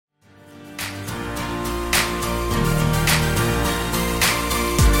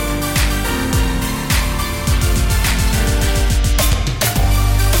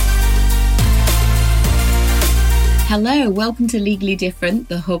Hello, welcome to Legally Different,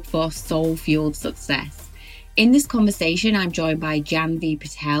 the hub for soul-fueled success. In this conversation, I'm joined by Janvi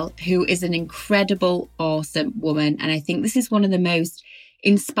Patel, who is an incredible, awesome woman. And I think this is one of the most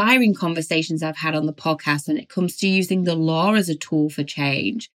inspiring conversations I've had on the podcast when it comes to using the law as a tool for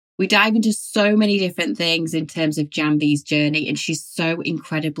change. We dive into so many different things in terms of Janvi's journey, and she's so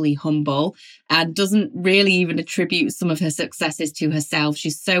incredibly humble and doesn't really even attribute some of her successes to herself.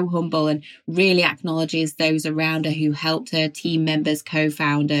 She's so humble and really acknowledges those around her who helped her, team members,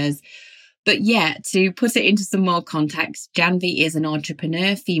 co-founders. But yeah, to put it into some more context, Janvi is an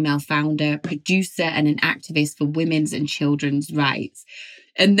entrepreneur, female founder, producer, and an activist for women's and children's rights.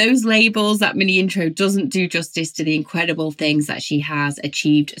 And those labels, that mini intro doesn't do justice to the incredible things that she has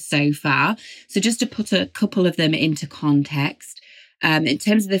achieved so far. So just to put a couple of them into context, in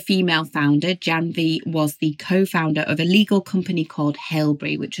terms of the female founder, Janvi was the co-founder of a legal company called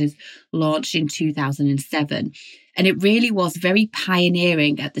Hailberry, which was launched in 2007. And it really was very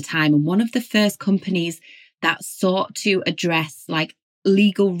pioneering at the time, and one of the first companies that sought to address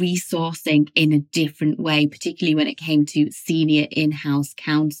legal resourcing in a different way, particularly when it came to senior in-house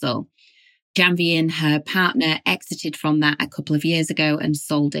counsel. Janvi and her partner exited from that a couple of years ago and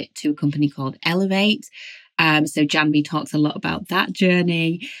sold it to a company called Elevate. So Janvi talks a lot about that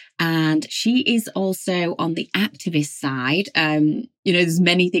journey, and she is also on the activist side. There's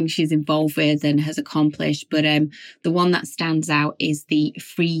many things she's involved with and has accomplished, but the one that stands out is the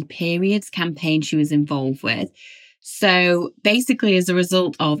Free Periods campaign she was involved with. So basically, as a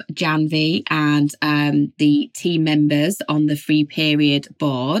result of Janvi and the team members on the Free Period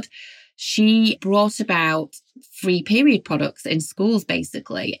board, she brought about free period products in schools,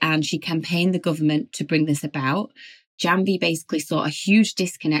 basically, and she campaigned the government to bring this about. Janvi basically saw a huge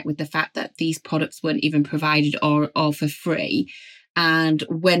disconnect with the fact that these products weren't even provided or for free, and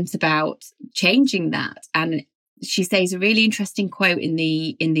went about changing that. And she says a really interesting quote in the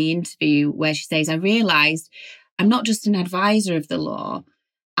interview where she says, "I realized I'm not just an advisor of the law,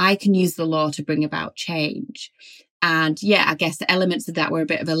 I can use the law to bring about change." And yeah, I guess the elements of that were a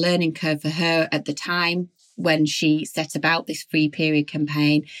bit of a learning curve for her at the time when she set about this Free Period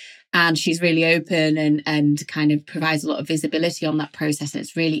campaign. And she's really open and kind of provides a lot of visibility on that process. And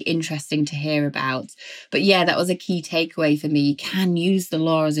it's really interesting to hear about. But yeah, that was a key takeaway for me. You can use the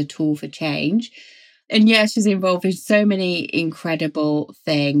law as a tool for change. And yeah, she's involved in so many incredible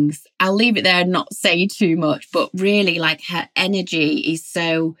things. I'll leave it there and not say too much, but really her energy is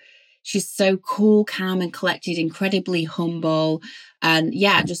she's so cool, calm and collected, incredibly humble. And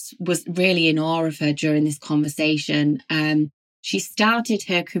yeah, I just was really in awe of her during this conversation. She started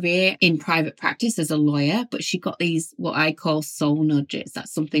her career in private practice as a lawyer, but she got these, what I call soul nudges, that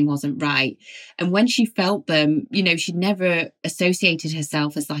something wasn't right. And when she felt them, she'd never associated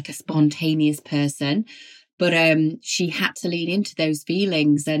herself as a spontaneous person, but she had to lean into those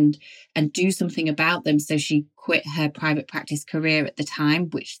feelings and do something about them. So she quit her private practice career at the time,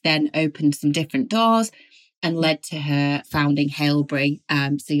 which then opened some different doors and led to her founding Hailberry.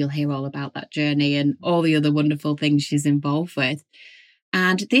 So you'll hear all about that journey and all the other wonderful things she's involved with.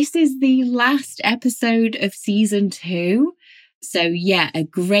 And this is the last episode of season 2. So yeah, a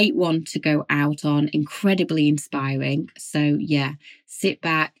great one to go out on, incredibly inspiring. So yeah, sit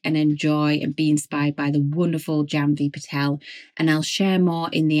back and enjoy and be inspired by the wonderful Janvi Patel. And I'll share more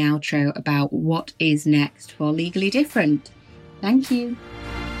in the outro about what is next for Legally Different. Thank you.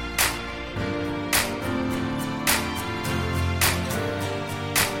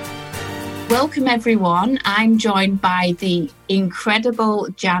 Welcome everyone. I'm joined by the incredible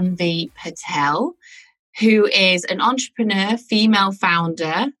Janvi Patel, who is an entrepreneur, female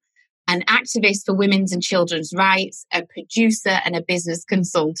founder, an activist for women's and children's rights, a producer and a business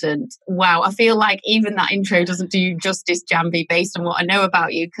consultant. Wow, I feel like even that intro doesn't do you justice, Janvi, based on what I know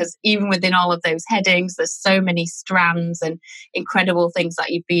about you, because even within all of those headings, there's so many strands and incredible things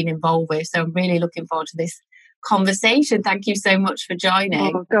that you've been involved with. So I'm really looking forward to this conversation. Thank you so much for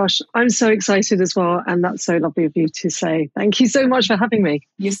joining. Oh gosh, I'm so excited as well, and that's so lovely of you to say. Thank you so much for having me.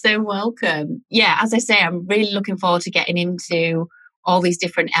 You're so welcome. Yeah, as I say, I'm really looking forward to getting into all these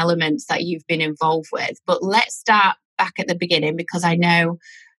different elements that you've been involved with. But let's start back at the beginning, because I know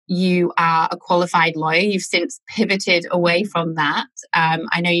you are a qualified lawyer. You've since pivoted away from that.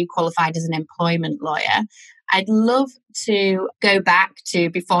 I know you qualified as an employment lawyer. I'd love to go back to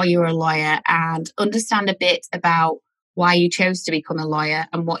before you were a lawyer and understand a bit about why you chose to become a lawyer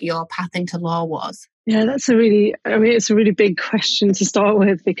and what your path into law was. Yeah, it's a really big question to start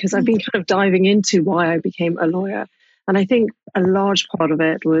with, because I've been kind of diving into why I became a lawyer. And I think a large part of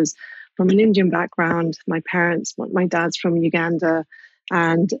it was from an Indian background. My dad's from Uganda,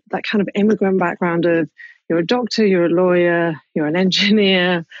 and that kind of immigrant background of you're a doctor, you're a lawyer, you're an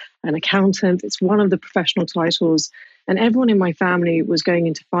engineer, an accountant. It's one of the professional titles. And everyone in my family was going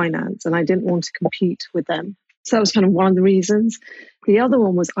into finance, and I didn't want to compete with them. So that was kind of one of the reasons. The other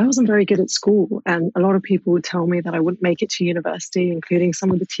one was I wasn't very good at school, and a lot of people would tell me that I wouldn't make it to university, including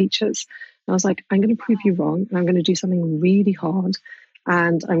some of the teachers. And I was like, I'm going to prove you wrong, and I'm going to do something really hard,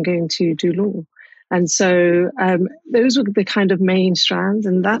 and I'm going to do law. And so those were the kind of main strands,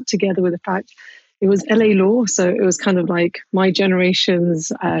 and that together with the fact it was LA law, so it was kind of like my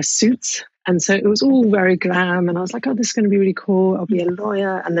generation's Suits. And so it was all very glam, and I was like, oh, this is going to be really cool. I'll be a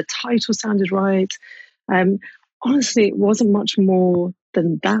lawyer, and the title sounded right. Honestly, it wasn't much more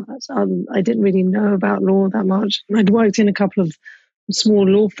than that. I didn't really know about law that much. I'd worked in a couple of small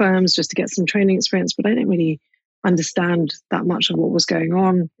law firms just to get some training experience, but I didn't really understand that much of what was going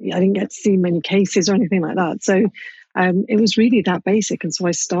on. I didn't get to see many cases or anything like that. So it was really that basic. And so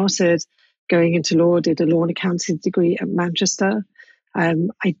I started going into law, did a law and accounting degree at Manchester.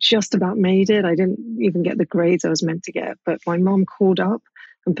 I just about made it. I didn't even get the grades I was meant to get, but my mom called up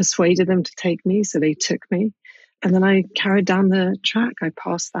and persuaded them to take me. So they took me. And then I carried down the track. I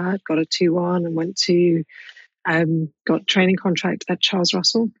passed that, got a 2-1 and went to, got training contract at Charles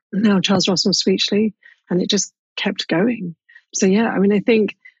Russell, now Charles Russell Speechley. And it just kept going. So yeah, I mean, I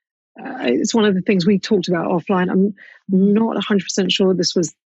think it's one of the things we talked about offline. I'm not 100% sure this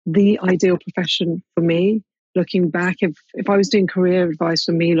was the ideal profession for me. Looking back, if I was doing career advice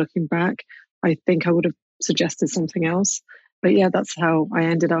for me looking back, I think I would have suggested something else. But yeah, that's how I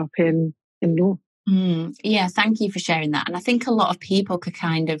ended up in law. Yeah, thank you for sharing that. And I think a lot of people could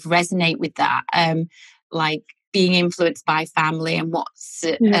kind of resonate with that, like being influenced by family and what's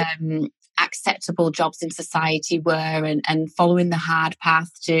acceptable jobs in society were, and following the hard path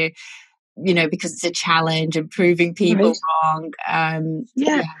to, because it's a challenge and proving people wrong.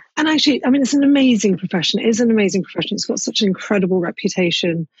 Yeah. And actually, I mean, it's an amazing profession. It is an amazing profession. It's got such an incredible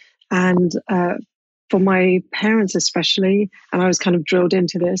reputation. And for my parents especially, and I was kind of drilled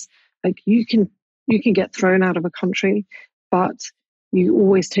into this, like you can get thrown out of a country, but you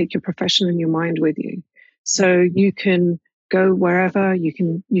always take your profession and your mind with you. So you can go wherever, you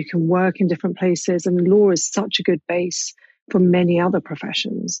can work in different places, and law is such a good base for many other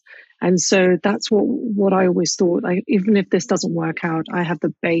professions. And so that's what I always thought, like, even if this doesn't work out, I have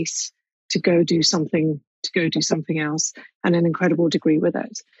the base to go do something else, and an incredible degree with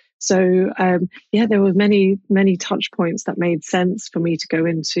it. So there were many touch points that made sense for me to go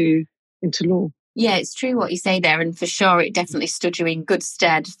into law. Yeah, it's true what you say there, and for sure it definitely stood you in good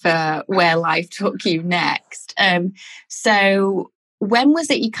stead for where life took you next. So when was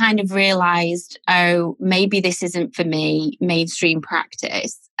it you kind of realised, oh, maybe this isn't for me, mainstream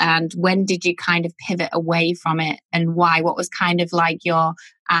practice? And when did you kind of pivot away from it, and why? What was kind of like your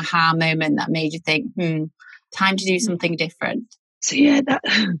aha moment that made you think, time to do something different? So yeah,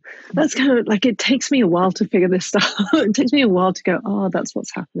 that's kind of like, it takes me a while to figure this stuff out. It takes me a while to go, oh, that's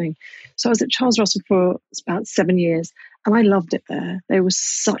what's happening. So I was at Charles Russell for about 7 years, and I loved it there. There was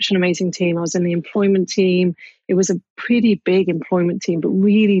such an amazing team. I was in the employment team. It was a pretty big employment team, but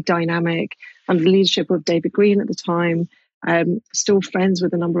really dynamic, under the leadership of David Green at the time. Still friends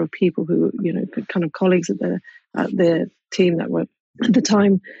with a number of people who, kind of colleagues at the team that were at the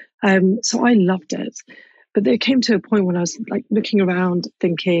time. So I loved it. But there came to a point when I was like looking around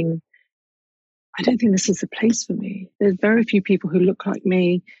thinking, I don't think this is the place for me. There's very few people who look like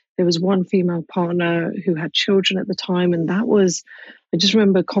me. There was one female partner who had children at the time. And I just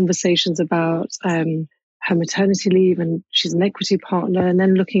remember conversations about her maternity leave, and she's an equity partner. And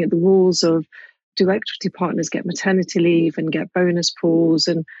then looking at the rules of, do equity partners get maternity leave and get bonus pools?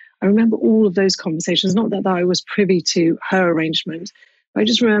 And I remember all of those conversations, not that I was privy to her arrangement. I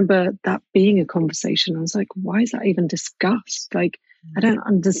just remember that being a conversation. I was like, why is that even discussed? Like, I don't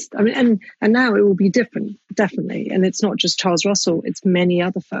understand. I mean, and now it will be different, definitely. And it's not just Charles Russell, it's many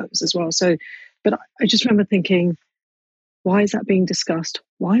other firms as well. So, but I just remember thinking, why is that being discussed?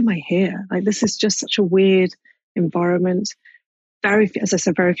 Why am I here? Like, this is just such a weird environment. As I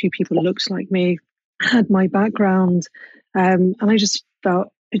said, very few people looked like me, had my background. And I just felt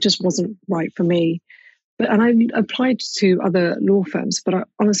it just wasn't right for me. And I applied to other law firms, but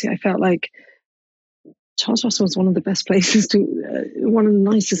honestly, I felt like Charles Russell was one of the best places one of the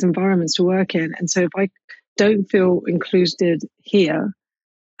nicest environments to work in. And so if I don't feel included here,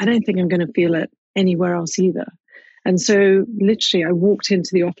 I don't think I'm going to feel it anywhere else either. And so literally I walked into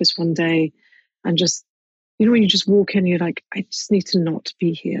the office one day and just, when you just walk in, you're like, I just need to not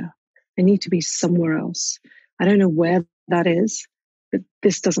be here. I need to be somewhere else. I don't know where that is, but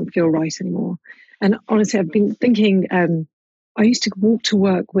this doesn't feel right anymore. And honestly, I've been thinking, I used to walk to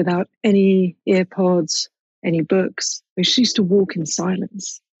work without any earpods any books. I just used to walk in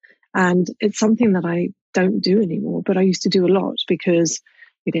silence. And it's something that I don't do anymore, but I used to do a lot because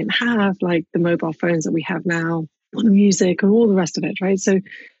we didn't have like the mobile phones that we have now, or the music and all the rest of it, right? So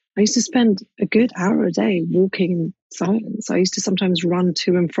I used to spend a good hour a day walking in silence. I used to sometimes run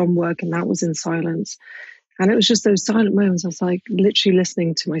to and from work, and that was in silence. And it was just those silent moments. I was like literally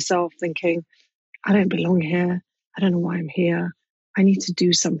listening to myself, thinking, I don't belong here. I don't know why I'm here. I need to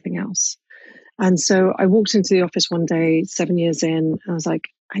do something else. And so I walked into the office one day, 7 years in, and I was like,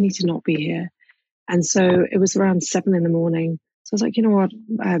 I need to not be here. And so it was around 7 in the morning. So I was like, you know what?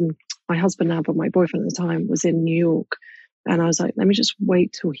 My husband now, but my boyfriend at the time was in New York. And I was like, let me just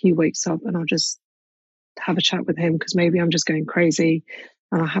wait till he wakes up and I'll just have a chat with him because maybe I'm just going crazy.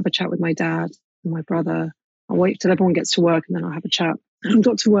 And I'll have a chat with my dad and my brother. I'll wait till everyone gets to work and then I'll have a chat. And I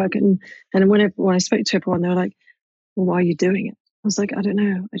got to work and when I spoke to everyone, they were like, well, why are you doing it? I was like, I don't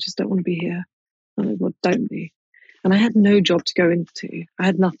know. I just don't want to be here. I'm like, well, don't be. And I had no job to go into. I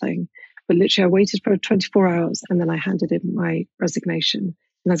had nothing. But literally, I waited for 24 hours and then I handed in my resignation.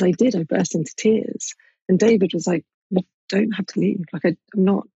 And as I did, I burst into tears. And David was like, well, don't have to leave. Like, I'm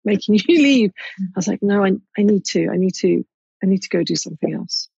not making you leave. I was like, no, I need to go do something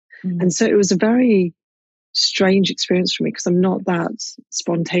else. And so it was a very strange experience for me because I'm not that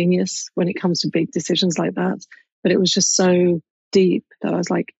spontaneous when it comes to big decisions like that. But it was just so deep that I was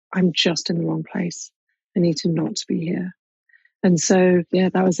like, I'm just in the wrong place. I need to not be here. And so, yeah,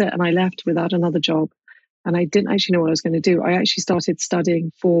 that was it. And I left without another job. And I didn't actually know what I was going to do. I actually started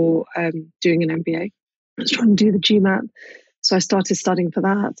studying for doing an MBA. I was trying to do the GMAT. So I started studying for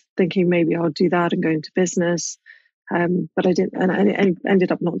that, thinking maybe I'll do that and go into business. But I didn't, and I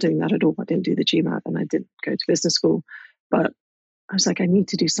ended up not doing that at all. I didn't do the GMAT and I didn't go to business school. But I was like, I need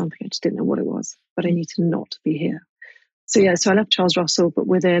to do something. I just didn't know what it was, but I need to not be here. So yeah, so I left Charles Russell, but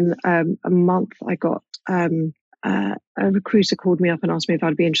within a month, I got a recruiter called me up and asked me if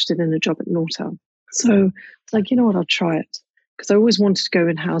I'd be interested in a job at Nortel. So I was like, you know what, I'll try it. Because I always wanted to go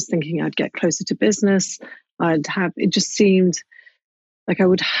in-house thinking I'd get closer to business. It just seemed like I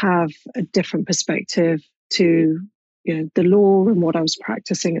would have a different perspective to, the law and what I was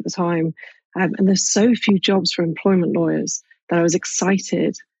practicing at the time. And there's so few jobs for employment lawyers that I was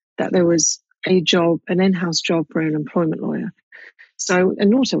excited that there was an in-house job for an employment lawyer. So,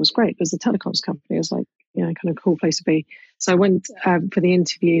 and Nortel was great. It was a telecoms company. It was like, kind of cool place to be. So I went for the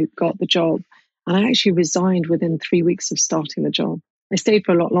interview, got the job, and I actually resigned within 3 weeks of starting the job. I stayed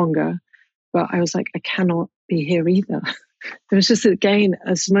for a lot longer, but I was like, I cannot be here either. There was just, again,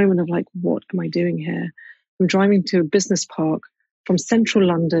 a moment of like, what am I doing here? I'm driving to a business park from central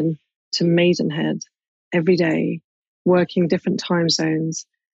London to Maidenhead every day, working different time zones.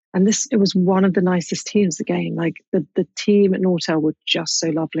 And it was one of the nicest teams again. Like the team at Nortel were just so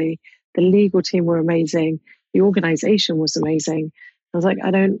lovely. The legal team were amazing. The organization was amazing. I was like,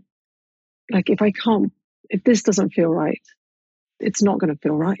 if this doesn't feel right, it's not going to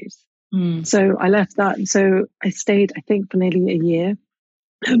feel right. So I left that. So I stayed, I think, for nearly a year,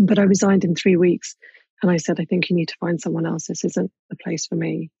 but I resigned in 3 weeks. And I said, I think you need to find someone else. This isn't the place for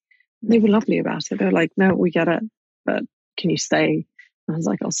me. And they were lovely about it. They were like, no, we get it, but can you stay? And I was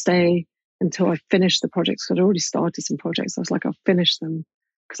like, I'll stay until I finish the projects. I'd already started some projects. I was like, I'll finish them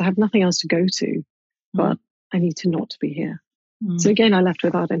because I have nothing else to go to, but I need to not be here. So again, I left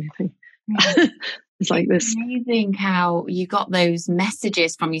without anything. It's like this. Amazing how you got those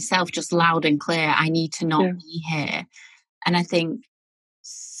messages from yourself just loud and clear. I need to not be here. And I think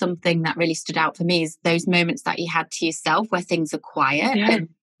something that really stood out for me is those moments that you had to yourself where things are quiet. Yeah. And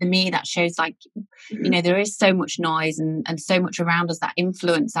for me, that shows like, there is so much noise and so much around us that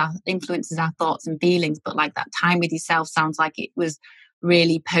influences our thoughts and feelings. But like that time with yourself sounds like it was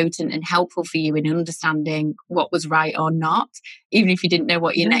really potent and helpful for you in understanding what was right or not. Even if you didn't know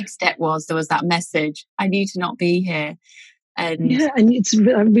what your next step was, there was that message, I need to not be here. And it's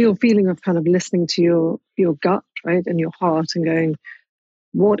a real feeling of kind of listening to your gut, right? And your heart and going,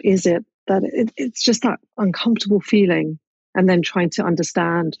 what is it that it's just that uncomfortable feeling and then trying to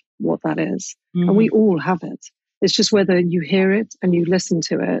understand what that is. And we all have it. It's just whether you hear it and you listen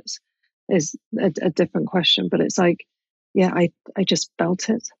to it is a different question. But it's like, I just felt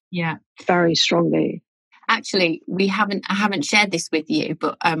it. Yeah. Very strongly. Actually, I haven't shared this with you,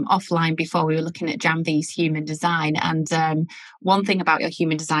 but offline before we were looking at Janvi's human design. And one thing about your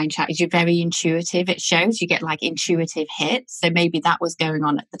human design chat is you're very intuitive. It shows you get like intuitive hits. So maybe that was going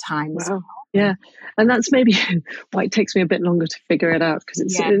on at the time. Wow. Well. Yeah. And that's maybe why it takes me a bit longer to figure it out, because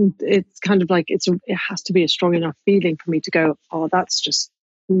it's kind of like it has to be a strong enough feeling for me to go, oh, that's just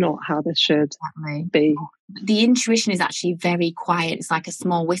not how this should be. The intuition is actually very quiet. It's like a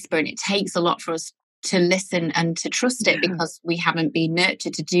small whisper, and it takes a lot for us to listen and to trust it because we haven't been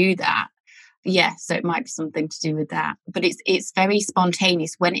nurtured to do that. Yeah, so it might be something to do with that. But it's very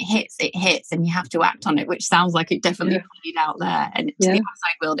spontaneous. When it hits, and you have to act on it, which sounds like it definitely played out there. And to the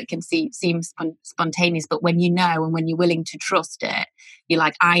outside world, it can seem spontaneous. But when you know and when you're willing to trust it, you're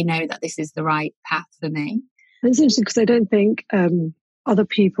like, I know that this is the right path for me. It's interesting because I don't think other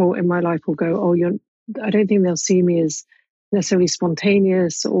people in my life will go, oh, I don't think they'll see me as necessarily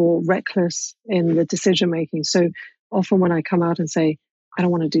spontaneous or reckless in the decision making. So often when I come out and say, I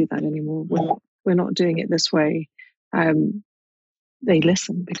don't want to do that anymore, we're not doing it this way, they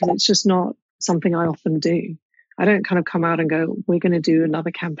listen, because it's just not something I often do. I don't kind of come out and go, we're going to do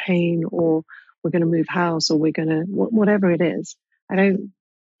another campaign, or we're going to move house, or we're going to whatever it is. I don't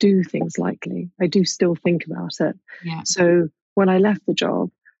do things lightly. I do still think about it. Yeah. So when I left the job,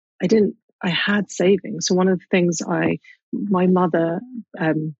 I had savings. So one of the things my mother,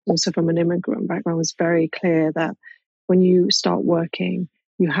 also from an immigrant background, was very clear that when you start working,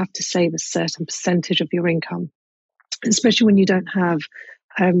 you have to save a certain percentage of your income, especially when you don't have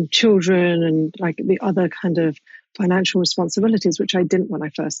children and like the other kind of financial responsibilities, which I didn't when I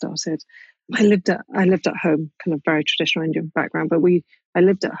first started. I lived at home, kind of very traditional Indian background, but I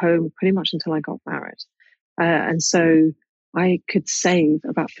lived at home pretty much until I got married. And so I could save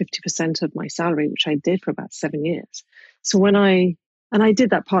about 50% of my salary, which I did for about 7 years. So I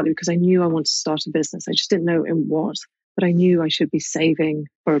did that partly because I knew I wanted to start a business. I just didn't know in what, but I knew I should be saving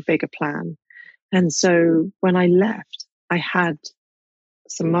for a bigger plan. And so when I left, I had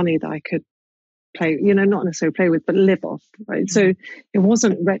some money that I could play, not necessarily play with, but live off, right? So it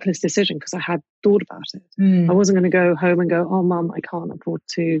wasn't a reckless decision because I had thought about it. I wasn't going to go home and go, oh, Mum, I can't afford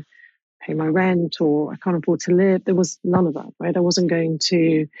to pay my rent, or I can't afford to live. There was none of that, right? I wasn't going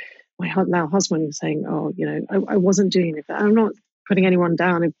to my now husband saying, oh, I wasn't doing it. I'm not putting anyone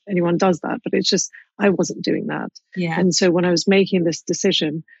down if anyone does that, but it's just, I wasn't doing that. Yeah. And so when I was making this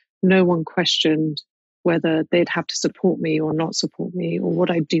decision, no one questioned whether they'd have to support me or not support me, or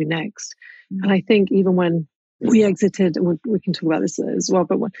what I'd do next. And I think even when we exited, and we can talk about this as well,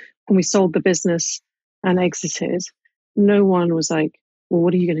 but when we sold the business and exited, no one was like, well,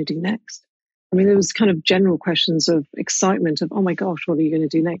 what are you going to do next? I mean, there was kind of general questions of excitement of, oh my gosh, what are you going to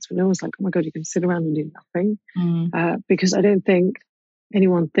do next? But no one's like, oh my God, you can sit around and do nothing. Because I don't think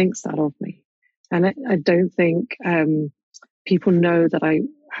anyone thinks that of me. And I don't think people know that I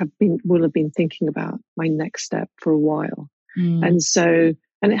will have been thinking about my next step for a while. And so,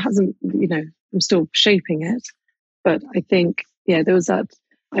 and it hasn't, I'm still shaping it, but I think, there was that,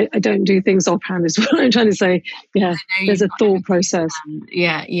 I don't do things offhand is what I'm trying to say. Yeah, there's a thought process.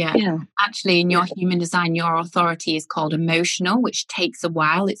 Yeah. Actually, in your human design, your authority is called emotional, which takes a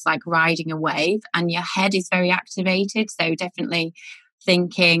while. It's like riding a wave, and your head is very activated. So definitely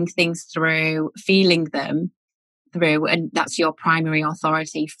thinking things through, feeling them through, and that's your primary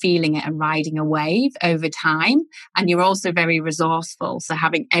authority, feeling it and riding a wave over time. And you're also very resourceful, so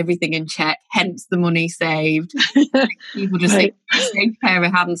having everything in check, hence the money saved. People just say, safe pair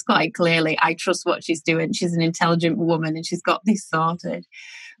of hands, quite clearly. I trust what she's doing. She's an intelligent woman and she's got this sorted.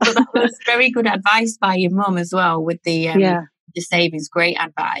 But that was very good advice by your mum as well, with the savings. Great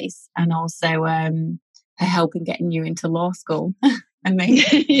advice. And also her help in getting you into law school.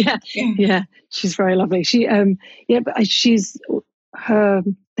 Amazing. Yeah, she's very lovely. But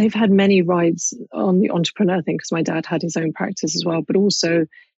they've had many rides on the entrepreneur thing, because my dad had his own practice as well, but also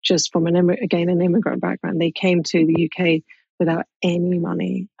just from an immigrant background, they came to the UK without any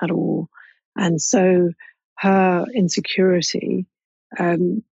money at all. And so her insecurity,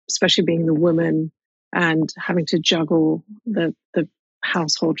 especially being the woman and having to juggle the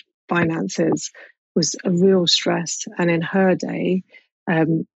household finances, was a real stress. And in her day, I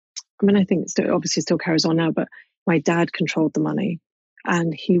think it obviously still carries on now, but my dad controlled the money,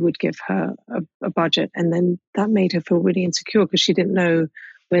 and he would give her a budget. And then that made her feel really insecure, because she didn't know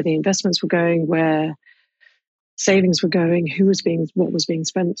where the investments were going, where savings were going, what was being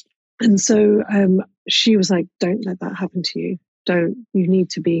spent. And so she was like, don't let that happen to you. You need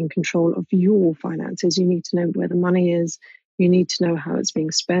to be in control of your finances. You need to know where the money is. You need to know how it's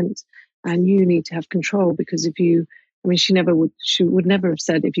being spent. And you need to have control, because she would never have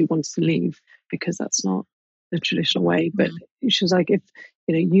said if you wanted to leave, because that's not the traditional way. But she was like, if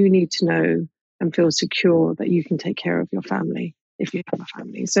you need to know and feel secure that you can take care of your family if you have a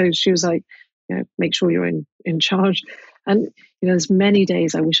family. So she was like, make sure you're in charge. And there's many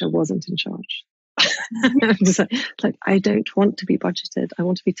days I wish I wasn't in charge. Just like I don't want to be budgeted. I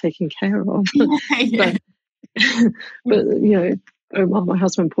want to be taken care of. But Omar, my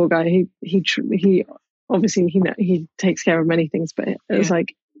husband, poor guy, he obviously he takes care of many things, but it was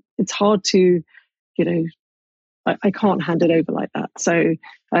like, it's hard to you know, I can't hand it over like that. So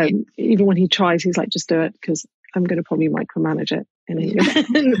even when he tries, he's like, just do it, because I'm going to probably micromanage it in any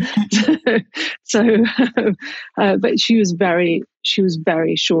event. But she was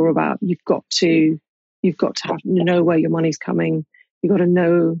very sure about, you've got to know where your money's coming. You've got to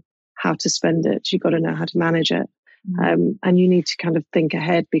know how to spend it. You've got to know how to manage it. And you need to kind of think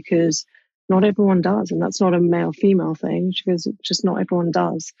ahead, because not everyone does. And that's not a male female thing, because just not everyone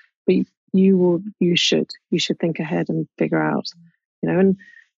does. But you should think ahead and figure out,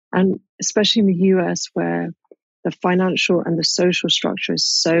 and especially in the US, where the financial and the social structure is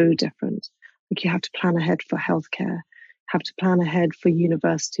so different. Like, you have to plan ahead for healthcare, have to plan ahead for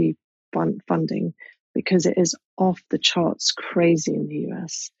university funding, because it is off the charts crazy in the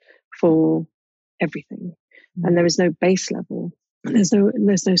US for everything. And there is no base level, and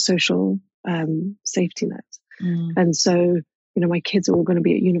there's no social safety net. And so, my kids are all going to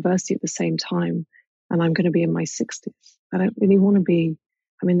be at university at the same time, and I'm going to be in my 60s. I don't really want to be,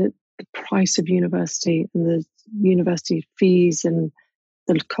 the price of university and the university fees and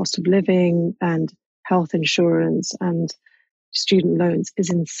the cost of living and health insurance and student loans is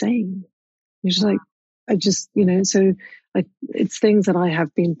insane. It's just it's things that I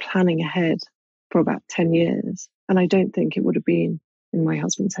have been planning ahead for about 10 years. And I don't think it would have been in my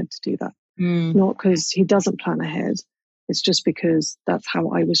husband's head to do that. Not because he doesn't plan ahead. It's just because that's how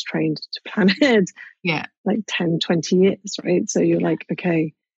I was trained to plan ahead. Yeah. Like 10, 20 years, right? So you're like,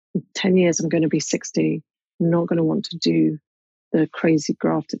 okay, in 10 years, I'm going to be 60. I'm not going to want to do the crazy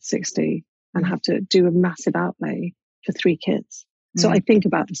graft at 60 and have to do a massive outlay for 3 kids. So I think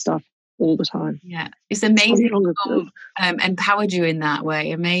about the stuff all the time. Yeah, it's amazing. Empowered you in that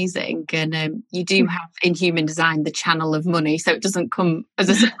way. Amazing. And you do have in human design the channel of money, so it doesn't come as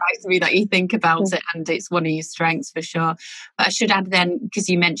a surprise to me that you think about it, and it's one of your strengths for sure. But I should add then, because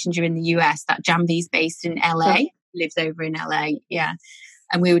you mentioned you're in the US, that Janvi's based in LA, lives over in LA. Yeah.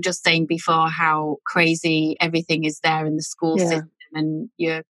 And we were just saying before how crazy everything is there in the school system, and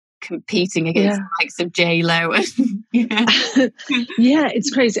you're competing against the likes of J-Lo. Yeah, it's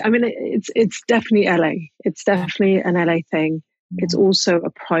crazy. It's definitely LA. It's definitely an LA thing. It's also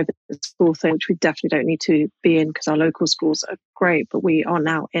a private school thing, which we definitely don't need to be in, because our local schools are great, but we are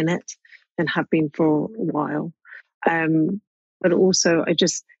now in it and have been for a while. But also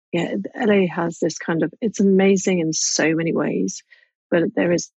LA has this kind of, it's amazing in so many ways, but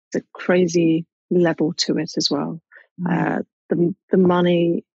there is a crazy level to it as well. The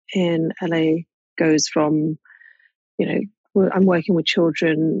money in LA goes from, I'm working with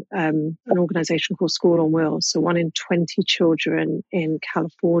children, an organization called School on Wheels. So 1 in 20 children in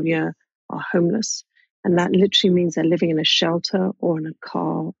California are homeless. And that literally means they're living in a shelter or in a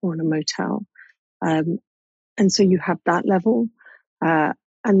car or in a motel. And so you have that level. And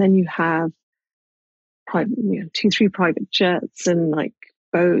then you have 2-3 private jets and like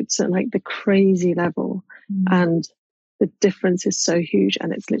boats and like the crazy level. And the difference is so huge,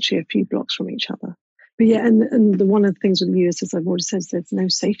 and it's literally a few blocks from each other. But and one of the things with the US, as I've already said, is there's no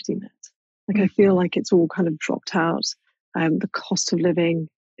safety net. Like, I feel like it's all kind of dropped out. The cost of living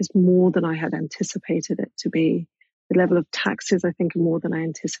is more than I had anticipated it to be. The level of taxes, I think, are more than I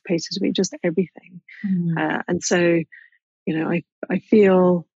anticipated to be. Just everything. And so, I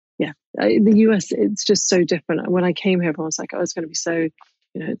feel, the US, it's just so different. When I came here, everyone was like, oh, it's going to be so,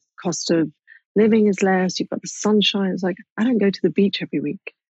 cost of living is less, you've got the sunshine. It's like, I don't go to the beach every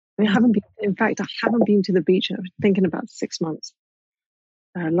week. I haven't been to the beach. I was thinking about 6 months.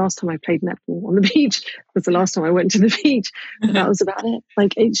 Last time I played netball on the beach was the last time I went to the beach. But that was about it.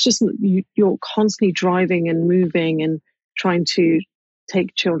 Like, it's just, you're constantly driving and moving and trying to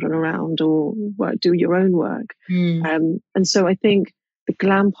take children around or do your own work. And so I think the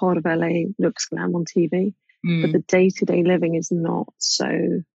glam part of LA looks glam on TV, but the day-to-day living is not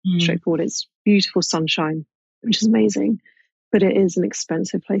so straightforward. It's beautiful sunshine, which is amazing, but it is an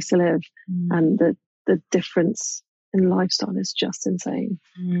expensive place to live. And the difference in lifestyle is just insane.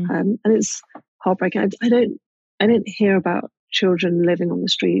 And it's heartbreaking. I didn't hear about children living on the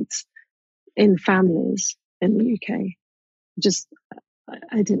streets in families in the UK.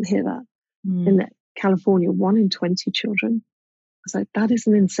 I didn't hear that. In California, 1 in 20 children. I was like, that is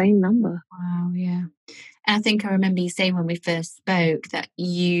an insane number. Wow, yeah. And I think I remember you saying when we first spoke that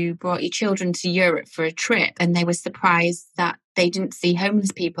you brought your children to Europe for a trip, and they were surprised that they didn't see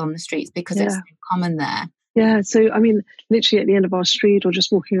homeless people on the streets because it's so common there. Yeah, so literally at the end of our street or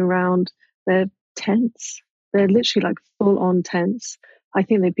just walking around, they're tents. They're literally like full-on tents. I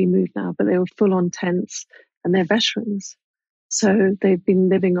think they've been moved now, but they were full-on tents, and they're veterans. So they've been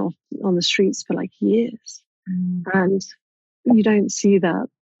living on the streets for like years. And you don't see that.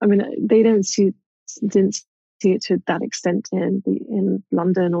 They don't see didn't see it to that extent in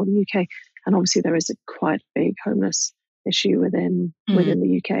London or the UK. And obviously there is a quite big homeless issue within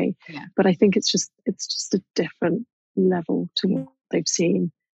the UK. Yeah. But I think it's just a different level to what they've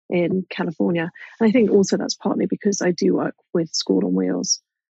seen in California. And I think also that's partly because I do work with School on Wheels,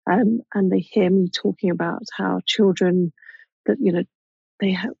 and they hear me talking about how children that,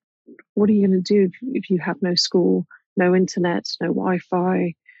 they have, what are you going to do if you have no school, no internet, no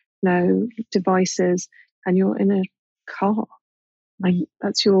Wi-Fi, no devices, and you're in a car? Like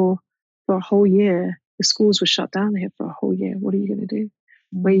that's for a whole year. The schools were shut down here for a whole year. What are you going to do?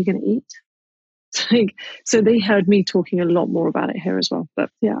 Where are you going to eat? So they heard me talking a lot more about it here as well. But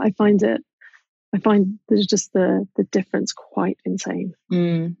yeah, I find there's just the difference quite insane.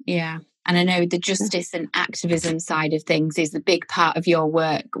 Yeah. And I know the justice and activism side of things is a big part of your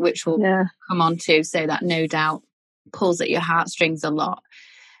work, which we'll come on to. So that no doubt pulls at your heartstrings a lot.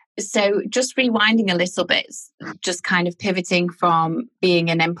 So just rewinding a little bit, just kind of pivoting from being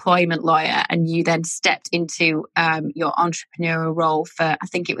an employment lawyer, and you then stepped into your entrepreneurial role for, I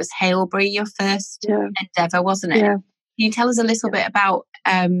think it was Hailbury, your first endeavour, wasn't it? Yeah. Can you tell us a little bit about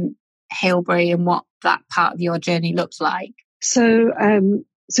Hailbury and what that part of your journey looked like? So,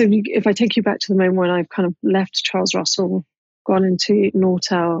 if I take you back to the moment when I've kind of left Charles Russell, gone into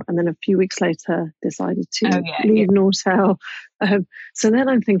Nortel, and then a few weeks later decided to leave Nortel. So then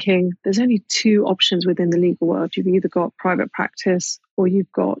I'm thinking there's only two options within the legal world. You've either got private practice or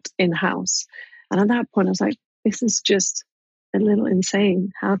you've got in-house. And at that point, I was like, this is just a little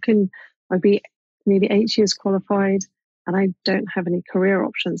insane. How can I be nearly 8 years qualified and I don't have any career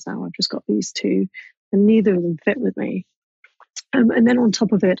options now? I've just got these two and neither of them fit with me. And then on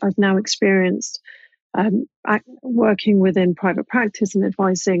top of it, I've now experienced working within private practice and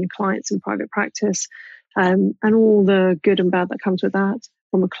advising clients in private practice, and all the good and bad that comes with that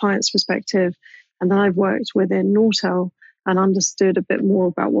from a client's perspective. And then I've worked within Nortel and understood a bit more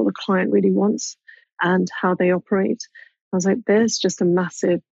about what the client really wants and how they operate. I was like, there's just a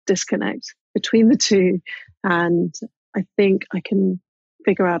massive disconnect between the two. And I think I can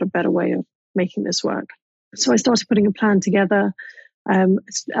figure out a better way of making this work. So I started putting a plan together. At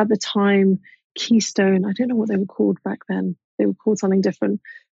the time, Keystone, I don't know what they were called back then. They were called something different,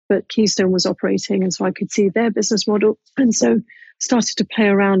 but Keystone was operating, and so I could see their business model. And so started to play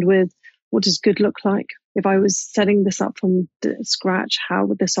around with what does good look like? If I was setting this up from scratch, how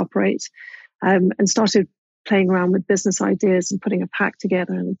would this operate? And started playing around with business ideas and putting a pack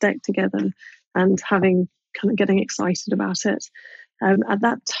together and a deck together and getting excited about it. At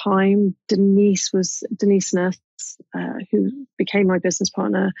that time, Denise Nurse, who became my business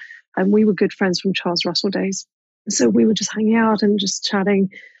partner, and we were good friends from Charles Russell days. So we were just hanging out and just chatting.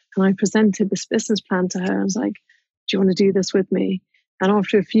 And I presented this business plan to her. I was like, do you want to do this with me? And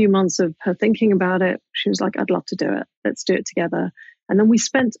after a few months of her thinking about it, she was like, I'd love to do it. Let's do it together. And then we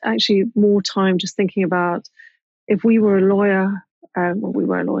spent actually more time just thinking about if we were a lawyer, we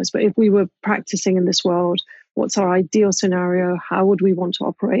weren't lawyers, but if we were practicing in this world, what's our ideal scenario? How would we want to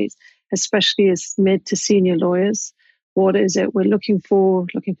operate, especially as mid to senior lawyers? What is it we're looking for?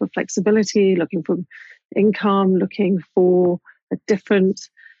 Looking for flexibility, looking for income, looking for a different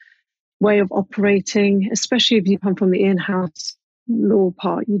way of operating, especially if you come from the in-house law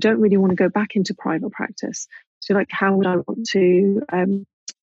part. You don't really want to go back into private practice. So like, how would I want to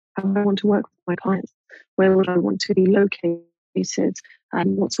work with my clients? Where would I want to be located?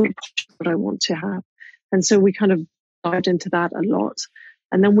 And what sort of projects would I want to have? And so we kind of dived into that a lot.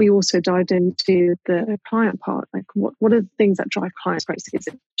 And then we also dived into the client part. Like, what are the things that drive clients crazy? Is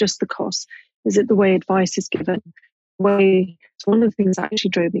it just the cost? Is it the way advice is given? So one of the things that actually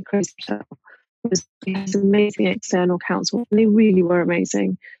drove me crazy was we had amazing external counsel, and they really were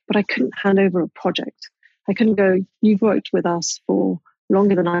amazing, but I couldn't hand over a project. I couldn't go, you've worked with us for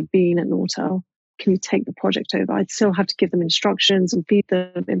longer than I've been at Nortel. Can you take the project over? I'd still have to give them instructions and feed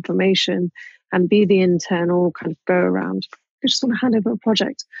them information and be the internal kind of go around. I just want to hand over a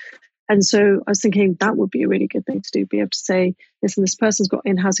project. And so I was thinking that would be a really good thing to do, be able to say, listen, this person's got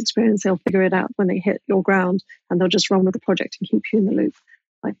in-house experience. They'll figure it out when they hit your ground and they'll just run with the project and keep you in the loop.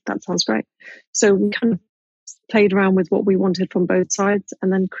 Like, that sounds great. So we kind of played around with what we wanted from both sides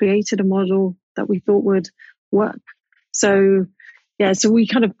and then created a model that we thought would work. So we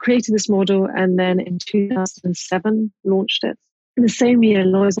kind of created this model, and then in 2007 launched it. In the same year,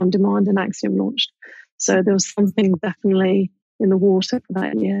 Lawyers on Demand and Axiom launched. So there was something definitely in the water for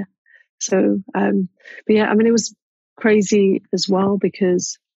that year. So, it was crazy as well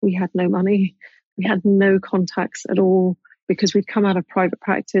because we had no money. We had no contacts at all because we'd come out of private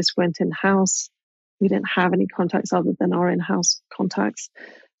practice, went in-house. We didn't have any contacts other than our in-house contacts.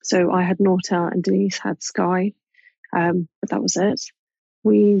 So I had Nortel and Denise had Sky, but that was it.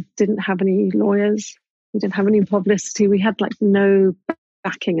 We didn't have any lawyers. We didn't have any publicity. We had like no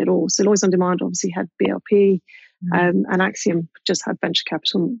backing at all. So Lawyers on Demand obviously had BLP, and Axiom just had venture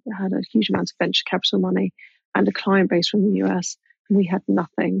capital, had a huge amount of venture capital money and a client base from the US. And we had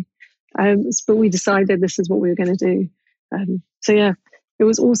nothing. But we decided this is what we were going to do. So yeah, it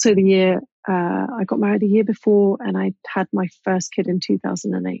was also the year I got married a year before, and I had my first kid in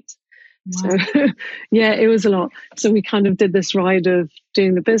 2008. Wow. So yeah, it was a lot. So we kind of did this ride of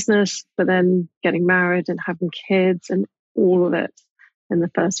doing the business, but then getting married and having kids and all of it in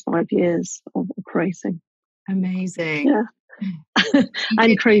the first 5 years of operating. Amazing. Yeah.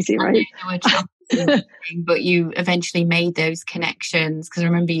 And crazy, right? But you eventually made those connections, because I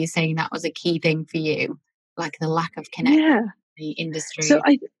remember you saying that was a key thing for you, like the lack of connection in the industry. So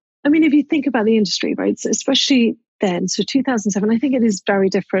I mean, if you think about the industry, right, so especially then, so 2007, I think it is very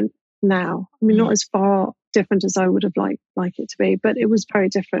different now. I mean, not as far different as I would have liked it to be, but it was very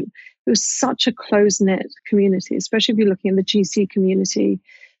different. It was such a close-knit community, especially if you're looking at the GC community.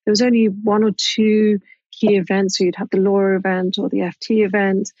 There was only one or two key events. So you'd have the lawyer event or the FT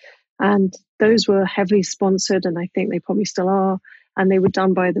event, and those were heavily sponsored, and I think they probably still are, and they were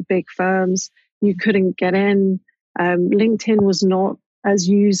done by the big firms. You couldn't get in. LinkedIn was not as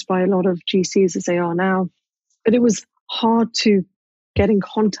used by a lot of GCs as they are now, but it was hard to get in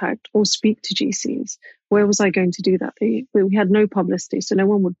contact or speak to GCs. Where was I going to do that? We had no publicity, so no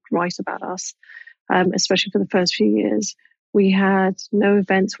one would write about us, especially for the first few years. We had no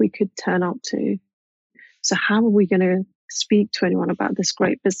events we could turn up to. So how are we going to speak to anyone about this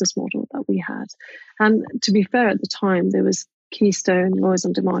great business model that we had? And to be fair, at the time, there was Keystone, Lawyers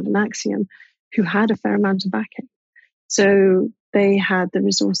on Demand, and Axiom, who had a fair amount of backing. So they had the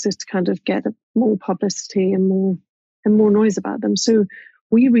resources to kind of get more publicity and more noise about them. So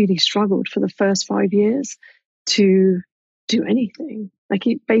we really struggled for the first 5 years to do anything. Like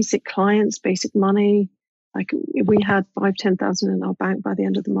basic clients, basic money. Like if we had 5,000-10,000 in our bank by the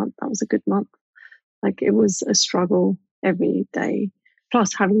end of the month, that was a good month. Like it was a struggle every day.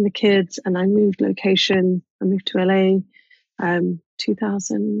 Plus having the kids, and I moved location. I moved to LA.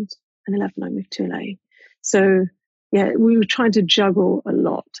 2011, I moved to LA. So yeah, we were trying to juggle a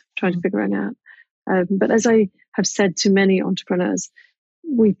lot, trying to figure it out. But as I have said to many entrepreneurs,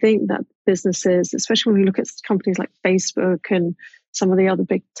 we think that businesses, especially when we look at companies like Facebook and some of the other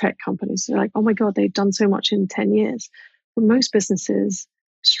big tech companies, they're like, oh my God, they've done so much in 10 years. But most businesses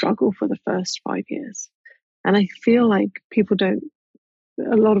struggle for the first 5 years. And I feel like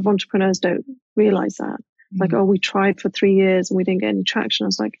a lot of entrepreneurs don't realize that. Like, oh, we tried for 3 years and we didn't get any traction. I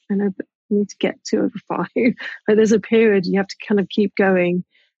was like, I know, but we need to get to over 5. Like there's a period you have to kind of keep going.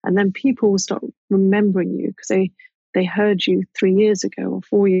 And then people will start remembering you because they heard you 3 years ago or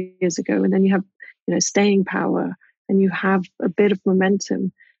 4 years ago. And then you have, staying power and you have a bit of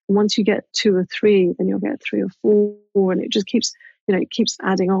momentum. And once you get 2 or 3, then you'll get 3 or 4. And it just keeps, it keeps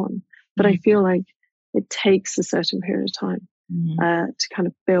adding on. But I feel like it takes a certain period of time to kind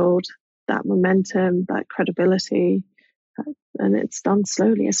of build that momentum, that credibility. And it's done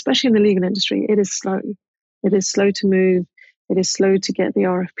slowly, especially in the legal industry. It is slow. It is slow to move. It is slow to get the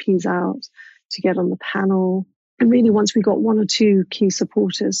RFPs out, to get on the panel. And really, once we got 1 or 2 key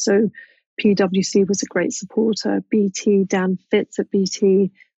supporters, so PwC was a great supporter. BT, Dan Fitz at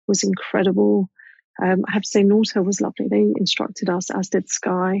BT was incredible. I have to say Nortel was lovely. They instructed us, as did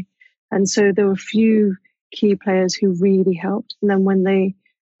Sky. And so there were a few key players who really helped. And then when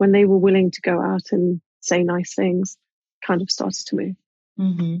they were willing to go out and say nice things, kind of started to move.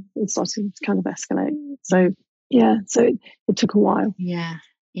 It started to kind of escalate. So yeah, so it took a while. Yeah.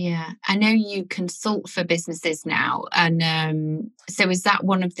 I know you consult for businesses now, and so is that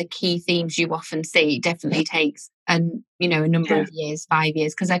one of the key themes you often see? It definitely takes a number of years, 5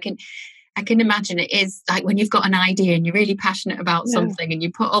 years, because I can imagine it is like when you've got an idea and you're really passionate about something and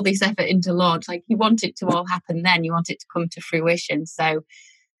you put all this effort into launch, like you want it to all happen then, you want it to come to fruition. So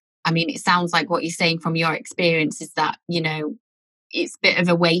I mean, it sounds like what you're saying from your experience is that, it's a bit of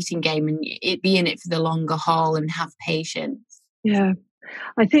a waiting game and be in it for the longer haul and have patience. Yeah,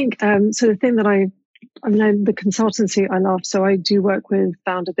 I think, so the thing that the consultancy I love, so I do work with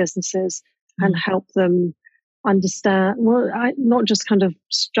founder businesses and help them understand, not just kind of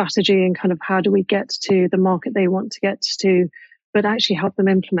strategy and kind of how do we get to the market they want to get to, but actually help them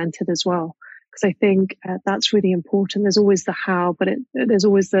implement it as well. Because I think that's really important. There's always the how, but there's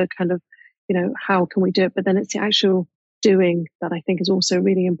always the kind of, how can we do it? But then it's the actual doing that I think is also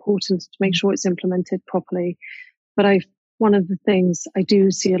really important to make sure it's implemented properly. But one of the things I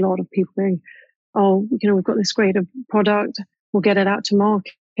do see a lot of people going, oh, we've got this great product, we'll get it out to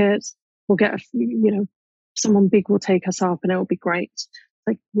market it. We'll get, someone big will take us up and it'll be great.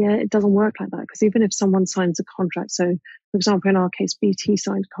 Like, yeah, it doesn't work like that, because even if someone signs a contract, so for example, in our case, BT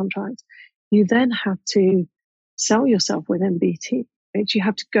signed a contract, you then have to sell yourself within BT. Right? You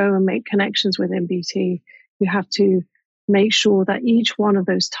have to go and make connections within BT. You have to make sure that each one of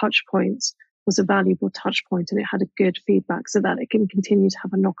those touch points was a valuable touch point and it had a good feedback, so that it can continue to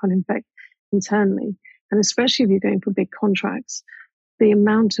have a knock-on effect internally. And especially if you're going for big contracts, the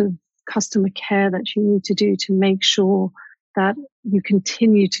amount of customer care that you need to do to make sure that you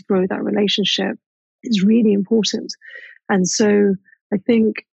continue to grow that relationship is really important. And so I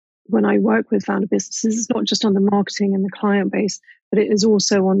think when I work with founder businesses, it's not just on the marketing and the client base, but it is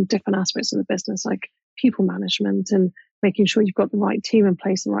also on different aspects of the business, like people management and making sure you've got the right team in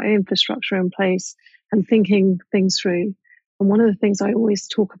place, the right infrastructure in place, and thinking things through. And one of the things I always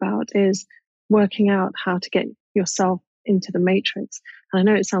talk about is working out how to get yourself into the matrix. And I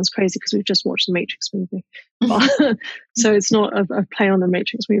know it sounds crazy because we've just watched the Matrix movie, but so it's not a play on the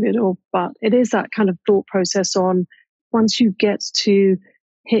Matrix movie at all, but it is that kind of thought process on once you get to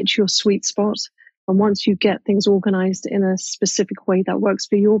hit your sweet spot, and once you get things organized in a specific way that works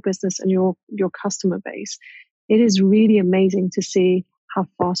for your business and your customer base, it is really amazing to see how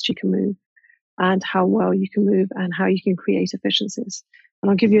fast you can move and how well you can move and how you can create efficiencies. And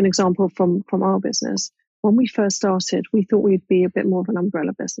I'll give you an example from our business. When we first started, we thought we'd be a bit more of an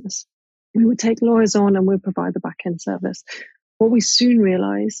umbrella business. We would take lawyers on and we'd provide the back-end service. What we soon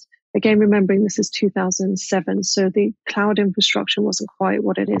realized, again, remembering this is 2007, so the cloud infrastructure wasn't quite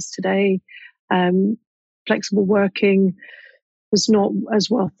what it is today. Flexible working was not as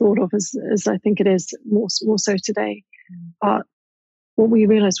well thought of as I think it is more so today. But what we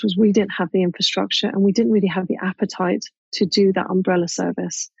realized was we didn't have the infrastructure and we didn't really have the appetite to do that umbrella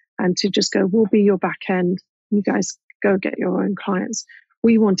service and to just go, we'll be your back end. You guys go get your own clients.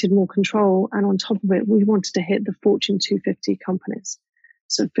 We wanted more control. And on top of it, we wanted to hit the Fortune 250 companies.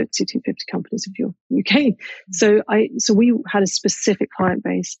 So 250 companies if you're UK. So we had a specific client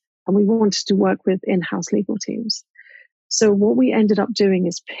base and we wanted to work with in-house legal teams. So what we ended up doing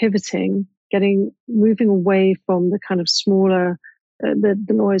is pivoting, moving away from the kind of smaller, the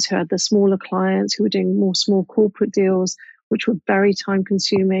lawyers who had the smaller clients who were doing more small corporate deals, which were very time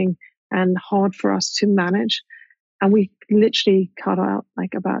consuming and hard for us to manage. And we literally cut out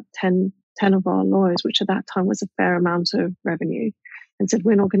like about 10 of our lawyers, which at that time was a fair amount of revenue, and said,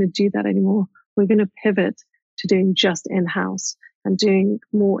 we're not going to do that anymore. We're going to pivot to doing just in-house and doing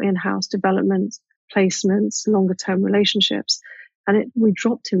more in-house development, placements, longer term relationships. And we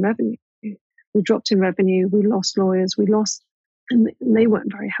dropped in revenue. We lost lawyers. And they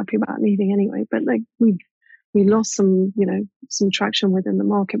weren't very happy about leaving anyway, but like we lost some traction within the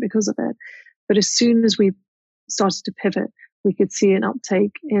market because of it. But as soon as we started to pivot, we could see an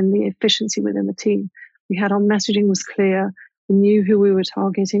uptake in the efficiency within the team. We had our messaging was clear. We knew who we were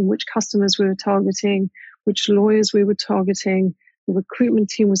targeting, which customers we were targeting, which lawyers we were targeting. The recruitment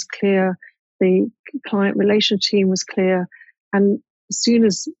team was clear. The client relation team was clear. And as soon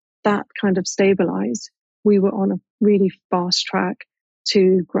as that kind of stabilized, we were on a really fast track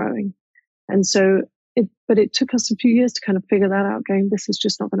to growing. And so it took us a few years to kind of figure that out, going, this is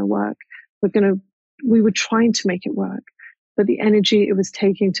just not going to work. We were trying to make it work, but the energy it was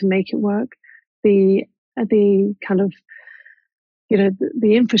taking to make it work, the kind of,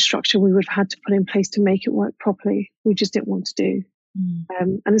 the infrastructure we would have had to put in place to make it work properly, we just didn't want to do.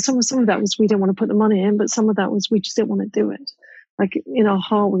 And some of that was we didn't want to put the money in, but some of that was we just didn't want to do it. Like in our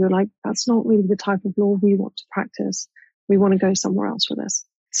heart, we were like, that's not really the type of law we want to practice. We want to go somewhere else with this.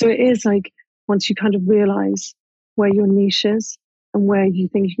 So it is like, once you kind of realize where your niche is and where you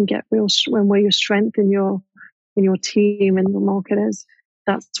think you can get where your strength in your team and your market is,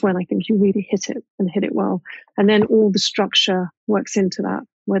 that's when I think you really hit it well. And then all the structure works into that,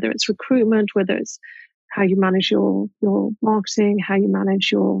 whether it's recruitment, whether it's how you manage your marketing, how you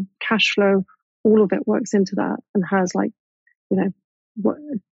manage your cash flow, all of it works into that and has what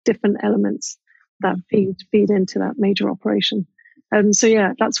different elements that feed into that major operation. So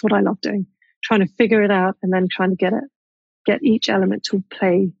yeah, that's what I love doing, trying to figure it out and then trying to get each element to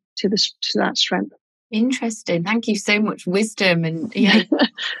play to that strength. Interesting. Thank you so much. Wisdom and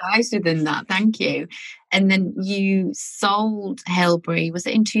wiser than that. Thank you. And then you sold Hellberry. Was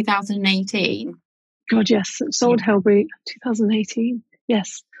it in 2018? God, yes. Sold Hellberry 2018.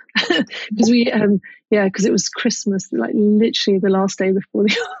 Yes. Because because it was Christmas, like literally the last day before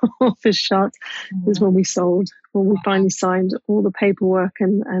the office shut is when we finally signed all the paperwork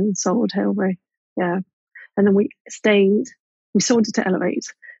and sold Hellberry. Yeah. And then we sold it to Elevate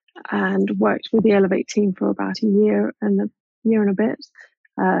and worked with the Elevate team for about a year and a bit.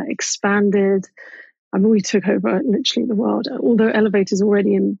 expanded. I mean, we took over literally the world, although Elevate is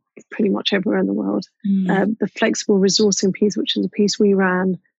already in pretty much everywhere in the world. The flexible resourcing piece, which is a piece we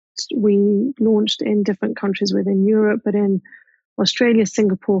ran, we launched in different countries within Europe, but in Australia,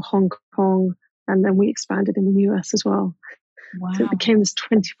 Singapore, Hong Kong, and then we expanded in the US as well. Wow. So it became this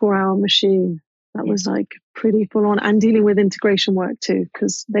 24-hour machine that was like pretty full on, and dealing with integration work too,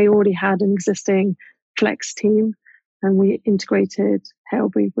 because they already had an existing flex team, and we integrated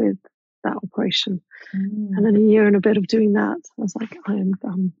Hailbreed with that operation. And then a year and a bit of doing that, I was like, I am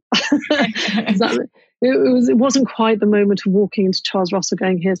done. It wasn't quite the moment of walking into Charles Russell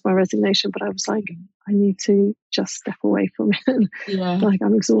going, here's my resignation, but I was like, I need to just step away from it. Like,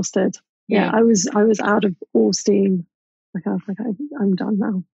 I'm exhausted. I was out of all steam. Like, I was like, I'm done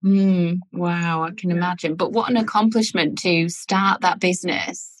now. Wow, I can imagine. But what an accomplishment to start that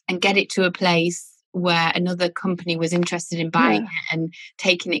business and get it to a place where another company was interested in buying it and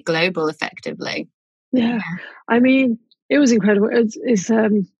taking it global effectively. I mean, it was incredible. It's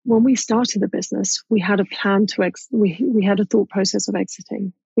when we started the business, we had a plan to exit. We had a thought process of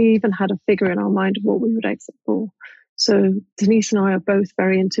exiting. We even had a figure in our mind of what we would exit for. So Denise and I are both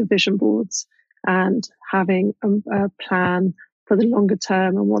very into vision boards and having a plan for the longer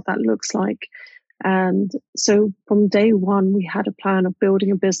term and what that looks like. And so from day one, we had a plan of building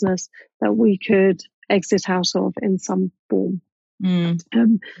a business that we could exit out of in some form.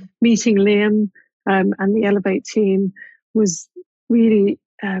 Meeting Liam and the Elevate team was really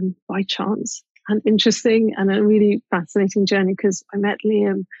by chance and interesting, and a really fascinating journey, because I met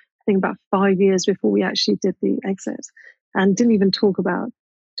Liam, I think, about 5 years before we actually did the exit, and didn't even talk about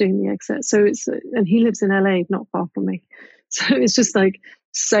doing the exit. So and he lives in LA, not far from me. So it's just like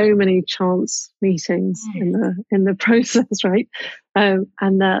so many chance meetings in the process, right? And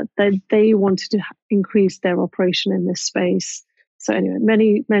that they wanted to increase their operation in this space. So anyway,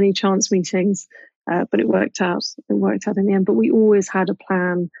 many chance meetings, but it worked out. It worked out in the end. But we always had a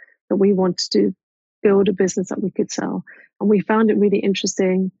plan that we wanted to build a business that we could sell, and we found it really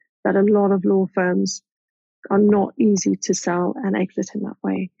interesting that a lot of law firms are not easy to sell and exit in that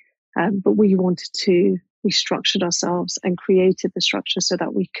way. But we structured ourselves and created the structure so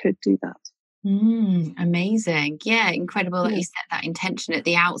that we could do that. Amazing. Yeah, incredible that you set that intention at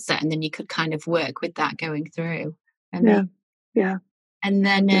the outset, and then you could kind of work with that going through. Yeah. And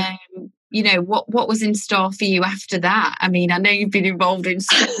then, what was in store for you after that? I mean, I know you've been involved in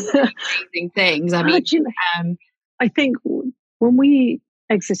so many amazing things. I mean, I think when we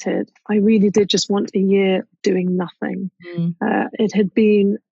exited, I really did just want a year doing nothing. It had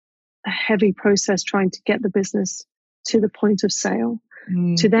been a heavy process trying to get the business to the point of sale,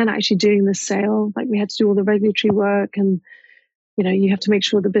 to then actually doing the sale. Like, we had to do all the regulatory work, and you have to make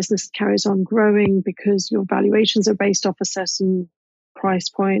sure the business carries on growing, because your valuations are based off a certain price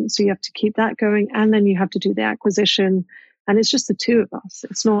point, so you have to keep that going, and then you have to do the acquisition, and it's just the two of us.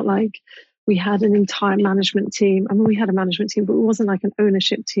 It's not like we had an entire management team. I mean, we had a management team, but it wasn't like an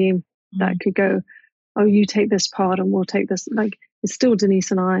ownership team that could go, oh, you take this part and we'll take this. Like, it's still Denise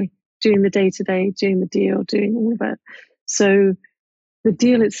and I doing the day-to-day, doing the deal, doing all of it. So the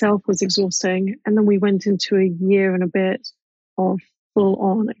deal itself was exhausting. And then we went into a year and a bit of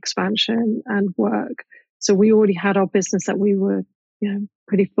full-on expansion and work. So we already had our business that we were,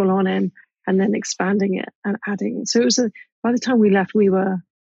 pretty full-on in, and then expanding it and adding it. So it was by the time we left, we were,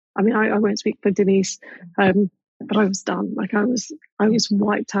 I mean, I won't speak for Denise, but I was done. Like, I was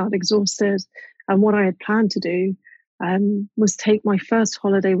wiped out, exhausted. And what I had planned to do was take my first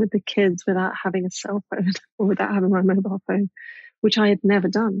holiday with the kids without having a cell phone or without having my mobile phone, which I had never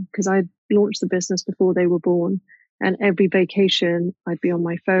done, because I had launched the business before they were born. And every vacation, I'd be on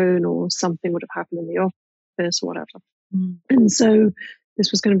my phone, or something would have happened in the office or whatever. And so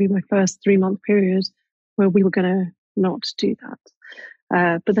this was going to be my first 3-month period where we were going to not do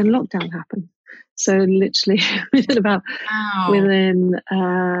that. But then lockdown happened. So literally within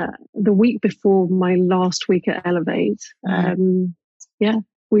the week before my last week at Elevate, all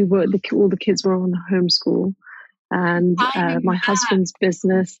the kids were on homeschool, and my husband's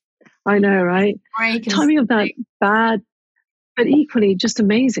business. I know, right? Timing of that bad, but equally just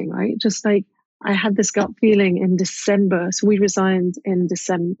amazing, right? Just like, I had this gut feeling in December. So we resigned in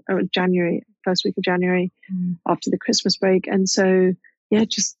December or January, first week of January, after the Christmas break. And so, I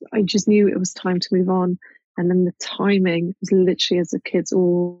just knew it was time to move on. And then the timing was literally as the kids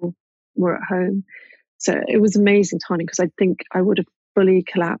all were at home. So it was amazing timing, because I think I would have fully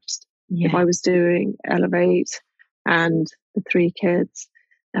collapsed if I was doing Elevate and the 3 kids.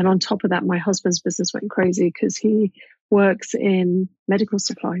 And on top of that, my husband's business went crazy, because he works in medical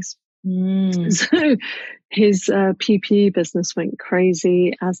supplies. So his PPE business went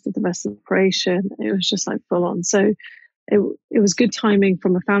crazy, as did the rest of the operation. It was just like full on. So it was good timing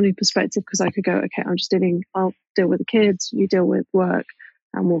from a family perspective, because I could go, okay, I'll deal with the kids, you deal with work,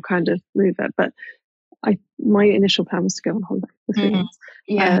 and we'll kind of move it. But my initial plan was to go on holiday for 3 months,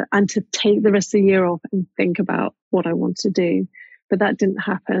 and to take the rest of the year off and think about what I want to do. But that didn't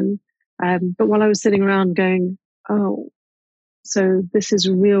happen. But while I was sitting around going, oh, so this is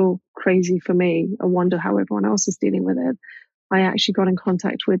real crazy for me, I wonder how everyone else is dealing with it, I actually got in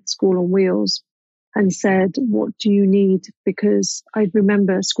contact with School on Wheels and said, what do you need? Because I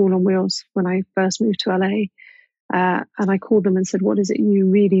remember School on Wheels when I first moved to LA. And I called them and said, what is it you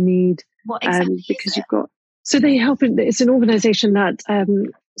really need? What exactly because you've got, so they help, it's an organization that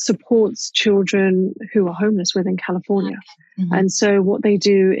supports children who are homeless within California. And so what they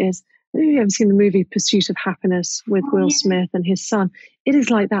do is, have you ever seen the movie Pursuit of Happiness with Will Smith and his son? It is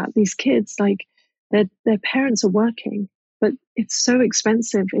like that. These kids, like their parents are working, but it's so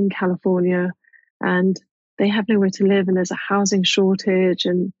expensive in California, and they have nowhere to live, and there's a housing shortage,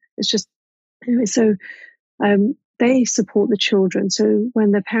 and it's just, anyway, so they support the children. So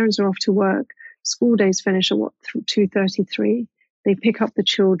when their parents are off to work, school days finish at 2:33. They pick up the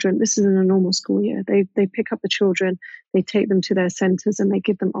children. This is in a normal school year. They pick up the children, they take them to their centres, and they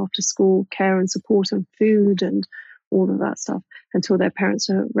give them after school care and support and food and all of that stuff until their parents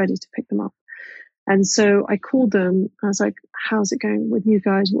are ready to pick them up. And so I called them. I was like, how's it going with you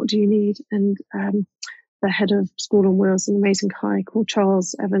guys? What do you need? And the head of School on Wheels, an amazing guy called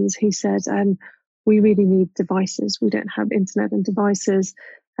Charles Evans, he said, we really need devices. We don't have internet and devices,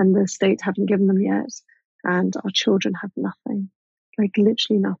 and the state haven't given them yet. And our children have nothing, like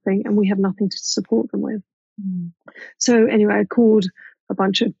literally nothing. And we have nothing to support them with. So anyway, I called a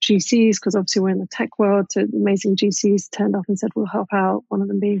bunch of GCs, because obviously we're in the tech world. So amazing GCs turned up and said, we'll help out. One of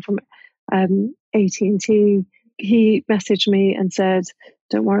them being from AT&T. He messaged me and said,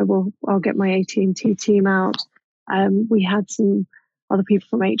 don't worry, I'll get my AT&T team out. We had some other people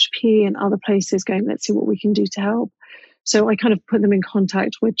from HP and other places going, let's see what we can do to help. So I kind of put them in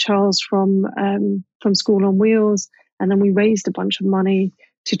contact with Charles from School on Wheels, and then we raised a bunch of money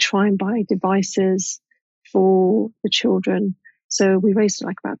to try and buy devices for the children. So we raised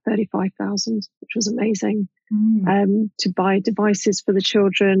like about 35,000, which was amazing, to buy devices for the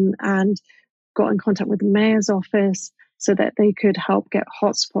children, and got in contact with the mayor's office so that they could help get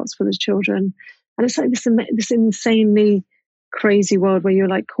hotspots for the children. And it's like this insanely crazy world where you're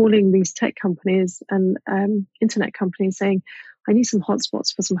like calling these tech companies and internet companies saying, I need some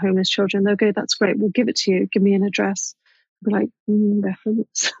hotspots for some homeless children. They'll go, that's great, we'll give it to you, give me an address. I'll be like,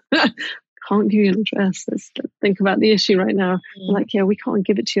 reference. Can't give you an address. Let's think about the issue right now. Like, yeah, we can't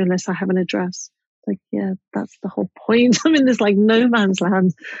give it to you unless I have an address. Like, yeah, that's the whole point. I'm in this like no man's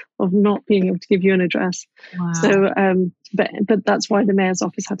land of not being able to give you an address. Wow. So but that's why the mayor's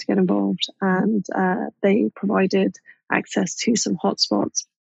office had to get involved, and they provided access to some hotspots.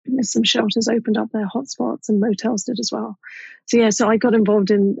 Some shelters opened up their hotspots, and motels did as well. So yeah, so I got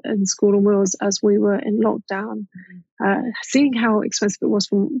involved in School on Wheels as we were in lockdown, seeing how expensive it was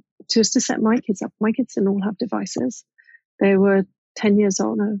just to set my kids up. My kids didn't all have devices. They were 10 years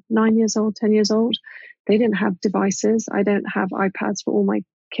old, no, 9 years old, 10 years old. They didn't have devices. I don't have iPads for all my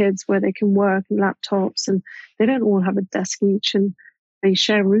kids where they can work, and laptops, and they don't all have a desk each, and they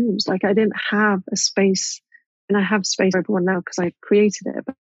share rooms. Like, I didn't have a space, and I have space for everyone now because I created it,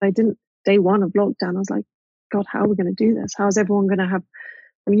 but I didn't. Day one of lockdown, I was like, God, how are we going to do this? How is everyone going to have,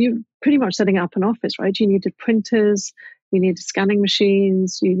 I mean, you're pretty much setting up an office, right? You needed printers, you needed scanning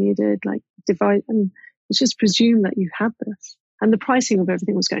machines, you needed like device, and it's just presumed that you had this. And the pricing of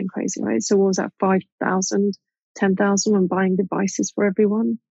everything was going crazy, right? So what was that, 5,000, 10,000 on buying devices for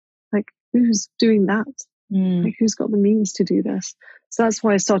everyone? Like, who's doing that? Like, who's got the means to do this? So that's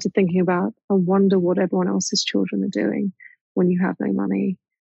why I started thinking about, I wonder what everyone else's children are doing when you have no money,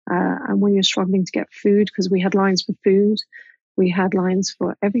 and when you're struggling to get food, because we had lines for food, we had lines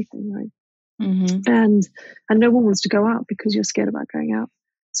for everything, right? And no one wants to go out because you're scared about going out.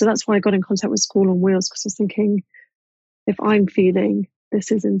 So that's why I got in contact with School on Wheels, because I was thinking, if I'm feeling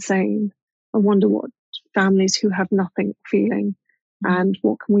this is insane, I wonder what families who have nothing are feeling, and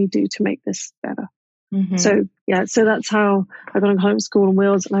what can we do to make this better? So yeah, so that's how I got in contact with School on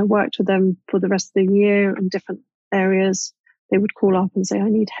Wheels, and I worked with them for the rest of the year in different areas. They would call up and say, I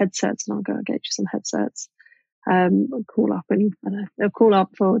need headsets, and I'll go and get you some headsets. I'll call up and they'll call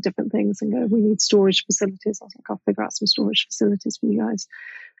up for different things and go, we need storage facilities. I was like, I'll figure out some storage facilities for you guys.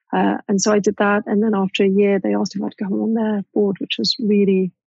 And so I did that. And then after a year, they asked if I'd come on their board, which was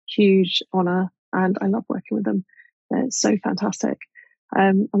really huge honor. And I love working with them. They're so fantastic.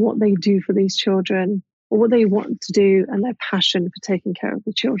 and what they do for these children, or what they want to do, and their passion for taking care of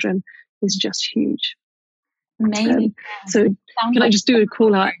the children is just huge. Amazing. So can I just do a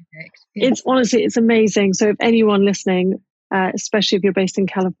call out? Yeah. It's honestly, it's amazing. So if anyone listening, especially if you're based in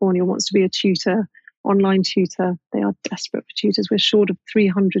California, wants to be a tutor, online tutor, they are desperate for tutors. We're short of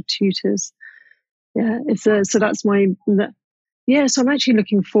 300 tutors. Yeah, so that's so I'm actually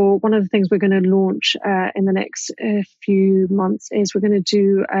looking for, one of the things we're going to launch in the next few months is we're going to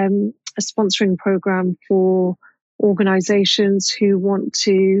do a sponsoring program for organizations who want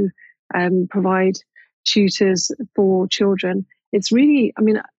to provide tutors for children. It's really, I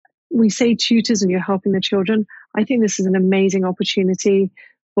mean, we say tutors and you're helping the children. I think this is an amazing opportunity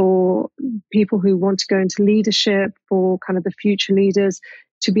for people who want to go into leadership, for kind of the future leaders,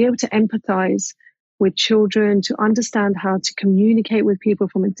 to be able to empathize with children, to understand how to communicate with people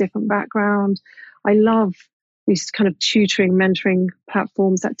from a different background. I love these kind of tutoring, mentoring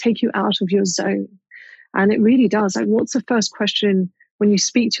platforms that take you out of your zone. And it really does. Like, what's the first question when you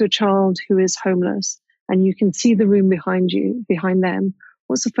speak to a child who is homeless and you can see the room behind you, behind them?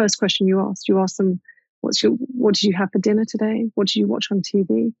 What's the first question you ask? You ask them, what did you have for dinner today? What did you watch on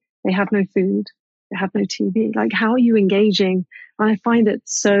TV? They have no food. They have no TV. Like, how are you engaging? And I find it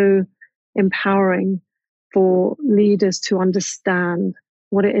so empowering for leaders to understand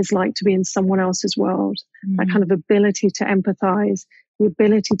what it is like to be in someone else's world. That kind of ability to empathize, the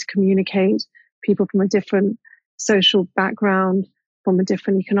ability to communicate, people from a different social background, from a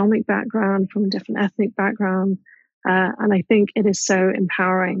different economic background, from a different ethnic background. And I think it is so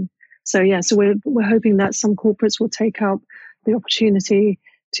empowering. So we're hoping that some corporates will take up the opportunity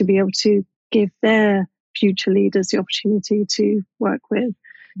to be able to give their future leaders the opportunity to work with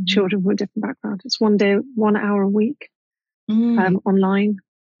children from a different background. It's 1 day, 1 hour a week online,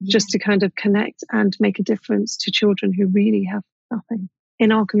 just to kind of connect and make a difference to children who really have nothing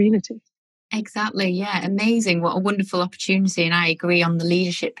in our community. Exactly. Yeah. Amazing. What a wonderful opportunity. And I agree on the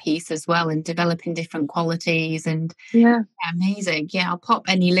leadership piece as well, and developing different qualities. And amazing. Yeah. I'll pop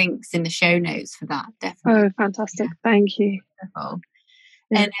any links in the show notes for that. Definitely. Oh, fantastic. Yeah. Thank you. Wonderful.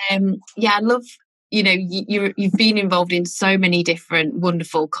 Yeah. And I love, you've been involved in so many different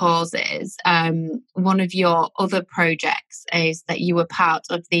wonderful causes. One of your other projects is that you were part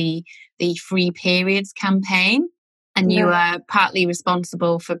of the Free Periods campaign, and you are partly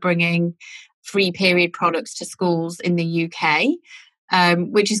responsible for bringing free period products to schools in the UK,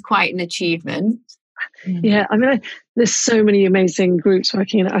 which is quite an achievement. Yeah, I mean, there's so many amazing groups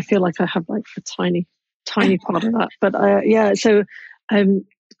working, and I feel like I have like a tiny part of that. But so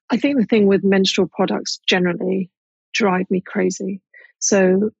I think the thing with menstrual products generally drive me crazy.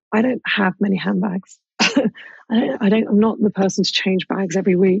 So I don't have many handbags. I'm not the person to change bags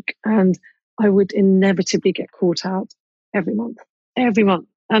every week, and I would inevitably get caught out every month.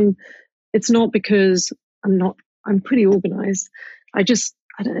 And it's not because I'm pretty organized. I don't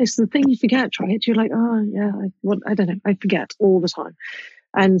know, it's the thing you forget, right? You're like, oh yeah, I don't know, I forget all the time.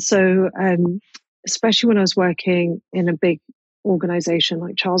 And so, especially when I was working in a big organization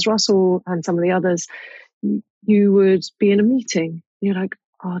like Charles Russell and some of the others, you would be in a meeting. You're like,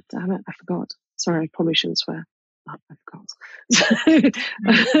 oh damn it, I forgot. Sorry, I probably shouldn't swear. Oh, I forgot.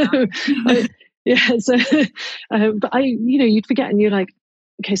 But you'd forget, and you're like,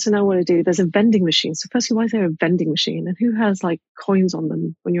 okay, so now what do I do? There's a vending machine. So firstly, why is there a vending machine? And who has like coins on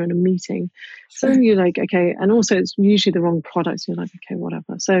them when you're in a meeting? So then you're like, okay, and also it's usually the wrong product. You're like, okay,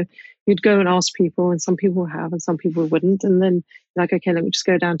 whatever. So you'd go and ask people, and some people have, and some people wouldn't. And then you're like, okay, let me just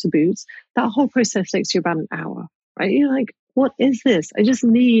go down to Boots. That whole process takes you about an hour, right? You're like, what is this? I just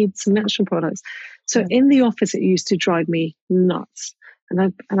need some menstrual products. So in the office, it used to drive me nuts.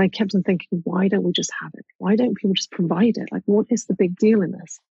 And I kept on thinking, why don't we just have it? Why don't people just provide it? Like, what is the big deal in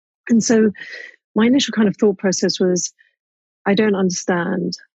this? And so my initial kind of thought process was, I don't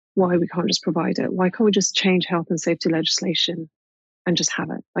understand why we can't just provide it. Why can't we just change health and safety legislation and just have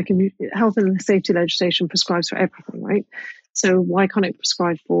it? Like, health and safety legislation prescribes for everything, right? So why can't it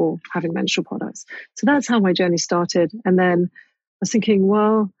prescribe for having menstrual products? So that's how my journey started. And then I was thinking,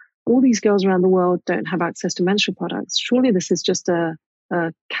 well, all these girls around the world don't have access to menstrual products. Surely this is just a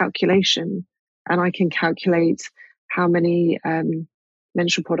calculation, and I can calculate how many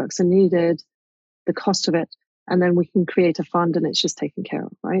menstrual products are needed, the cost of it, and then we can create a fund, and it's just taken care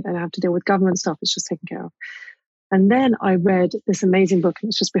of, right? I don't have to deal with government stuff, it's just taken care of. And then I read this amazing book, and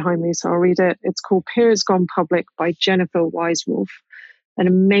it's just behind me, so I'll read it. It's called Periods Gone Public by Jennifer Weiswolf, an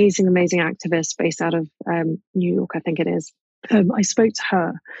amazing activist based out of New York, I think it is. I spoke to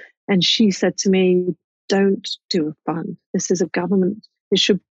her, and she said to me, don't do a fund. This is a government. It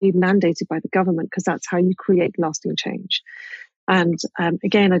should be mandated by the government, because that's how you create lasting change. And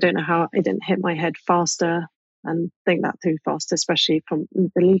again, I don't know how it didn't hit my head faster and think that through faster, especially from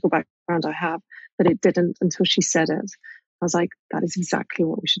the legal background I have, but it didn't until she said it. I was like, that is exactly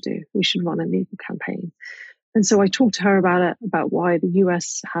what we should do. We should run a legal campaign. And so I talked to her about it, about why the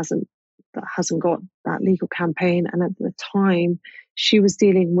US hasn't got that legal campaign. And at the time, she was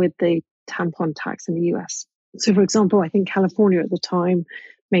dealing with the tampon tax in the US. So, for example, I think California at the time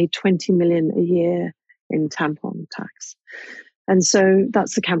made 20 million a year in tampon tax. And so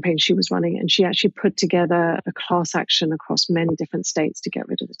that's the campaign she was running. And she actually put together a class action across many different states to get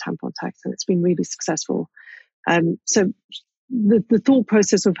rid of the tampon tax. And it's been really successful. So the thought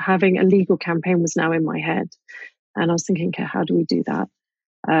process of having a legal campaign was now in my head. And I was thinking, okay, how do we do that?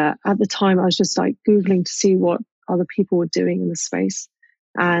 At the time, I was just like Googling to see what other people were doing in the space.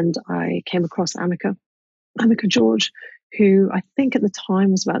 And I came across Amika George, who I think at the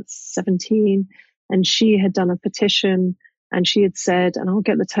time was about 17. And she had done a petition and she had said, and I'll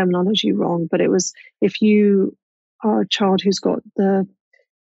get the terminology wrong, but it was, if you are a child who's got the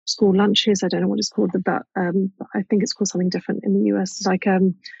school lunches, I don't know what it's called, but I think it's called something different in the US. It's like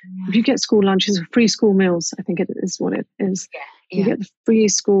if you get school lunches or free school meals, I think it is what it is. Yeah. You get the free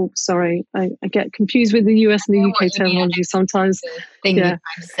school. Sorry, I get confused with the US and the UK terminology sometimes. Thing you're trying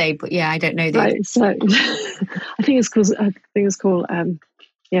to say, but yeah, I don't know. Right, so I think it's called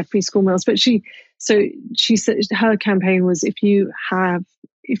free school meals. But she said her campaign was, if you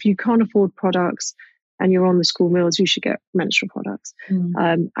can't afford products and you're on the school meals, you should get menstrual products.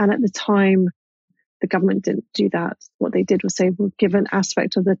 And at the time, the government didn't do that. What they did was say, we'll give an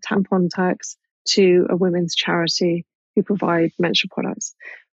aspect of the tampon tax to a women's charity who provide menstrual products,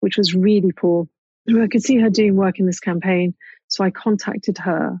 which was really poor. And I could see her doing work in this campaign. So I contacted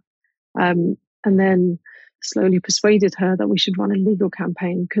her and then slowly persuaded her that we should run a legal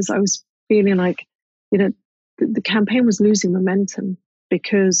campaign, because I was feeling like, the campaign was losing momentum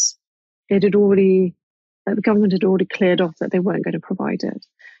because the government had already cleared off that they weren't going to provide it.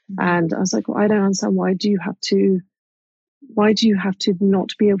 And I was like, well, I don't understand. Why do you have to not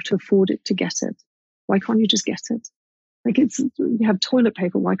be able to afford it to get it? Why can't you just get it? Like, you have toilet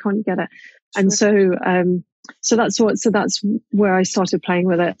paper. Why can't you get it? Sure. And so that's where I started playing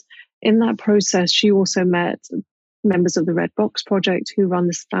with it. In that process, she also met members of the Red Box Project, who run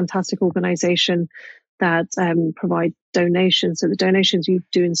this fantastic organization that provide donations. So the donations you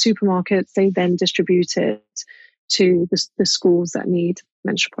do in supermarkets, they then distribute it to the schools that need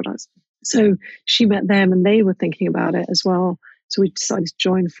menstrual products. So she met them and they were thinking about it as well. So we decided to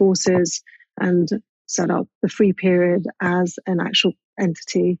join forces and set up the Free Period as an actual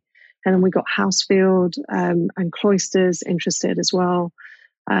entity. And then we got Housefield and Cloisters interested as well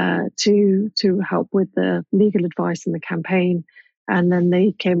to help with the legal advice in the campaign. And then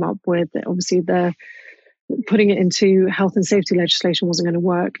they came up with, obviously, putting it into health and safety legislation wasn't going to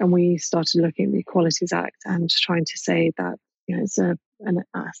work. And we started looking at the Equalities Act and trying to say that, it's an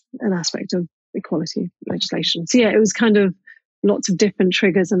aspect of equality legislation. So yeah, it was kind of lots of different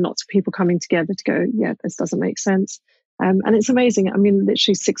triggers and lots of people coming together to go, yeah, this doesn't make sense. And it's amazing. I mean,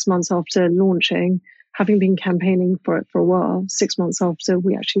 literally 6 months after launching, having been campaigning for it for a while, 6 months after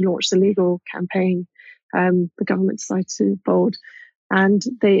we actually launched the legal campaign, the government decided to fold. And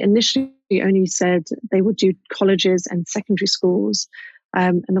they initially only said they would do colleges and secondary schools.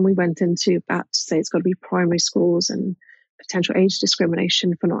 And then we went into that to say it's got to be primary schools, and potential age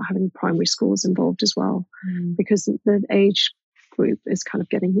discrimination for not having primary schools involved as well, because the age group is kind of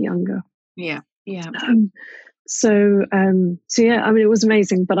getting younger. Yeah. So yeah, I mean, it was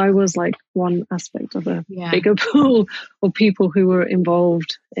amazing, but I was like one aspect of a bigger pool of people who were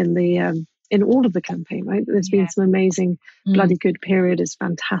involved in the in all of the campaign, right? There's been some amazing Bloody Good Period is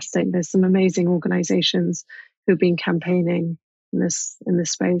fantastic. There's some amazing organizations who've been campaigning in this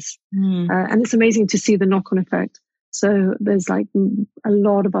space. And it's amazing to see the knock-on effect. So there's like a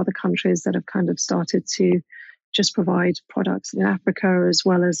lot of other countries that have kind of started to just provide products in Africa as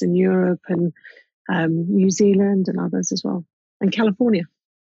well as in Europe and New Zealand and others as well, and California,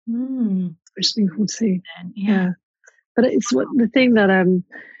 which has been cool to see. Yeah. But it's the thing that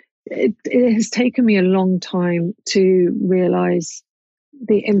it has taken me a long time to realize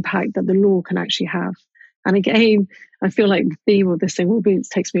the impact that the law can actually have. And again, I feel like the theme of this thing will be, it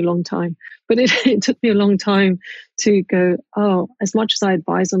takes me a long time, but it took me a long time to go, oh, as much as I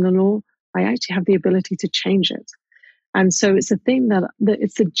advise on the law, I actually have the ability to change it. And so it's a thing that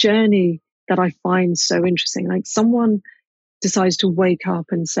it's a journey that I find so interesting. Like, someone decides to wake up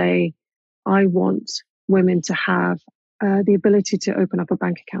and say, I want women to have the ability to open up a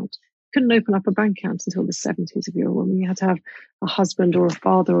bank account. Couldn't open up a bank account until the 70s if you're a woman. You had to have a husband or a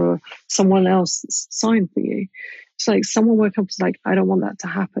father or someone else sign for you. It's like someone woke up and was like, I don't want that to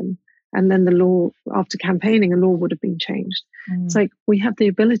happen. And then the law, after campaigning, a law would have been changed. It's like we have the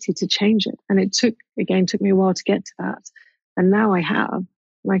ability to change it. And it took me a while to get to that. And now I have.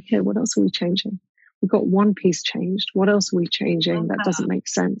 Like, okay, what else are we changing? We've got one piece changed. What else are we changing that doesn't make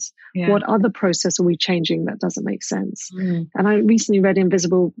sense? Yeah. What other process are we changing that doesn't make sense? And I recently read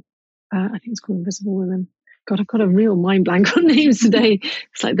Invisible, I think it's called Invisible Women. God, I've got a real mind blank on names today.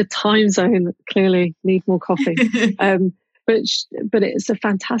 It's like the time zone, clearly need more coffee. But it's a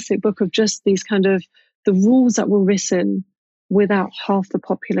fantastic book of just these kind of the rules that were written without half the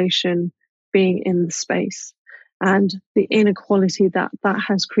population being in the space, and the inequality that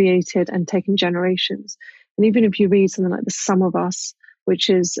has created and taken generations. And even if you read something like The Sum of Us, which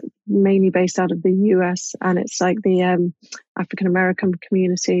is mainly based out of the US, and it's like the African American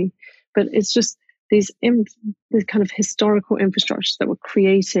community, but it's just these kind of historical infrastructures that were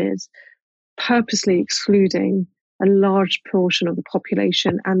created purposely excluding a large portion of the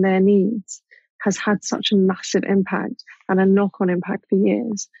population and their needs has had such a massive impact and a knock-on impact for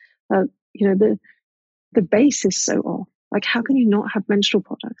years. The base is so off. Like, how can you not have menstrual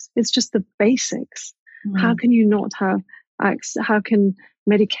products? It's just the basics. How can you not have how can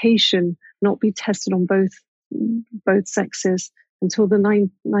medication not be tested on both sexes until the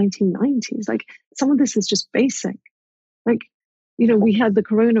 1990s? Like, some of this is just basic. Like, we had the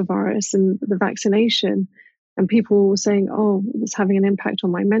coronavirus and the vaccination, and people were saying, oh, it's having an impact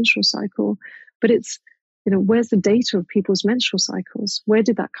on my menstrual cycle. But it's, where's the data of people's menstrual cycles? Where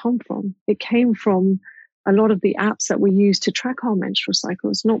did that come from? It came from a lot of the apps that we use to track our menstrual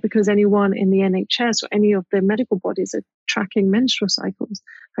cycles, not because anyone in the NHS or any of the medical bodies are tracking menstrual cycles.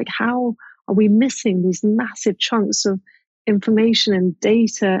 Like, how are we missing these massive chunks of information and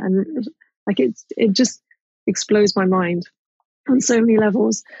data? And like, it just explodes my mind on so many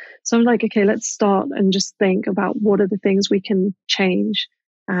levels. So I'm like, okay, let's start and just think about what are the things we can change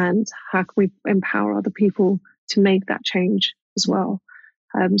and how can we empower other people to make that change as well.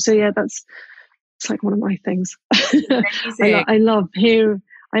 So yeah, it's like one of my things. I love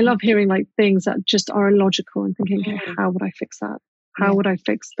hearing like things that just are illogical and thinking, okay, how would I fix that? How would I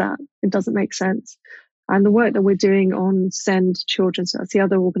fix that? It doesn't make sense. And the work that we're doing on Send Children, so that's the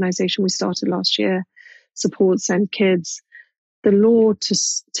other organization we started last year, Support Send Kids. The law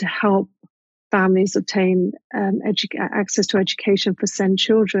to help families obtain access to education for Send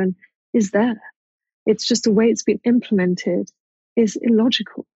Children is there. It's just the way it's been implemented is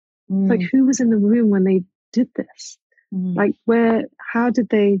illogical. Like, who was in the room when they did this? Like, what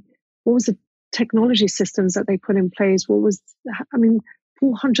was the technology systems that they put in place?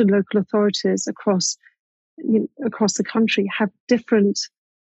 400 local authorities across the country have different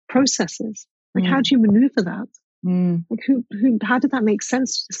processes. Like, how do you maneuver that? Like, how did that make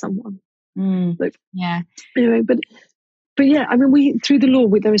sense to someone? Like, anyway, but yeah, through the law,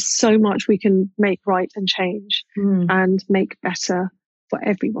 there is so much we can make right and change and make better for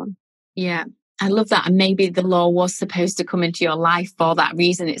everyone. Yeah, I love that. And maybe the law was supposed to come into your life for that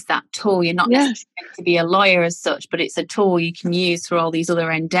reason. It's that tool. You're not necessarily meant to be a lawyer as such, but it's a tool you can use for all these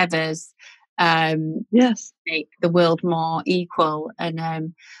other endeavours. Make the world more equal. And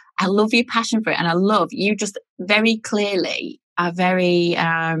I love your passion for it. And I love you just very clearly are very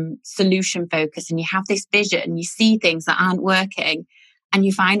solution focused, and you have this vision and you see things that aren't working and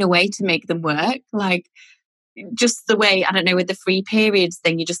you find a way to make them work. Like, just the way, I don't know, with the free periods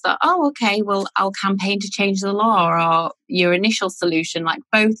thing, you just thought, oh, okay, well, I'll campaign to change the law, or your initial solution. Like,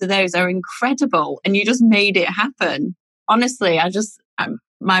 both of those are incredible, and you just made it happen. Honestly,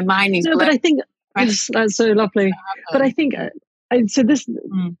 my mind is. No, but I think that's so lovely. But I think so. This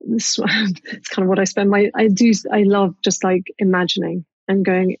it's kind of what I spend I love just like imagining and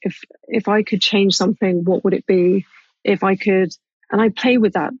going, if I could change something, what would it be? If I could. And I play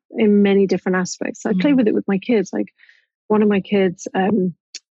with that in many different aspects. I play with it with my kids. Like, one of my kids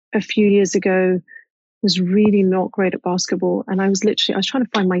a few years ago was really not great at basketball. And I was trying to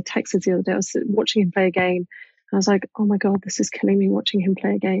find my texts the other day. I was watching him play a game. And I was like, oh my God, this is killing me watching him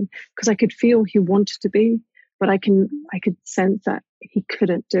play a game. Because I could feel he wanted to be, but I could sense that he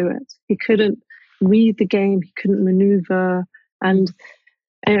couldn't do it. He couldn't read the game. He couldn't maneuver. And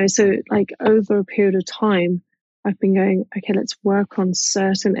anyway, so like over a period of time, I've been going, okay, let's work on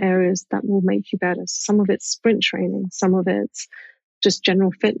certain areas that will make you better. Some of it's sprint training, some of it's just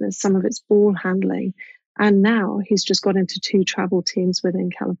general fitness, some of it's ball handling. And now he's just got into 2 travel teams within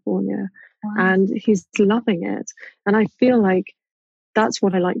California. Wow. And he's loving it. And I feel like that's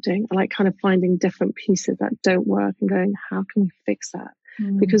what I like doing. I like kind of finding different pieces that don't work and going, how can we fix that?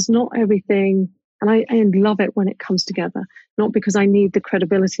 Because not everything, and I love it when it comes together, not because I need the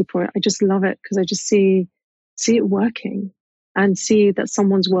credibility for it. I just love it because I just see see it working and see that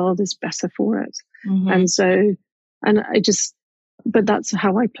someone's world is better for it. And so, and I just, but that's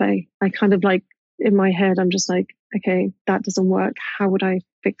how I play. I kind of like, in my head, I'm just like, okay, that doesn't work. How would I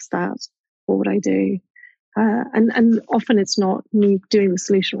fix that? What would I do? And often it's not me doing the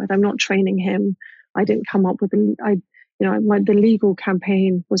solution, right? I'm not training him. I didn't come up with the legal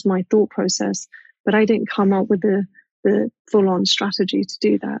campaign was my thought process, but I didn't come up with the full-on strategy to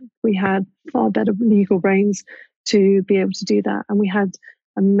do that. We had far better legal brains to be able to do that, and we had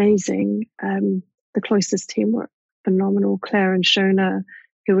amazing. The Cloisters team were phenomenal. Claire and Shona,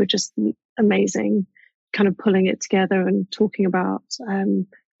 who were just amazing, kind of pulling it together and talking about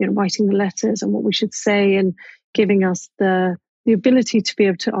writing the letters and what we should say, and giving us the ability to be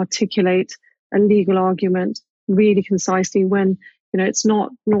able to articulate a legal argument really concisely when, it's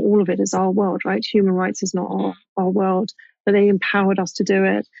not all of it is our world, right? Human rights is not our world, but they empowered us to do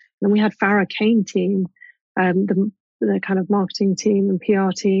it. And we had Farah Kane team, the kind of marketing team and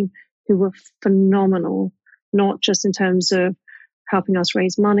PR team, who were phenomenal, not just in terms of helping us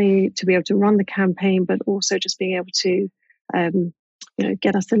raise money to be able to run the campaign, but also just being able to,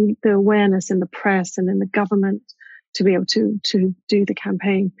 get us the awareness in the press and in the government to be able to do the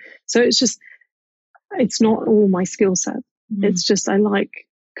campaign. So it's not all my skill set. It's just, I like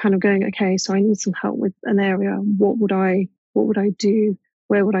kind of going, okay, so I need some help with an area. What would I do?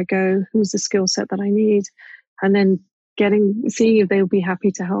 Where would I go? Who's the skill set that I need? And then seeing if they would be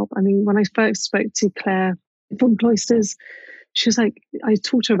happy to help. I mean, when I first spoke to Claire from Cloisters, she was like, I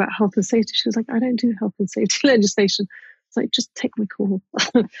talked to her about health and safety. She was like, I don't do health and safety legislation. It's like, just take my call.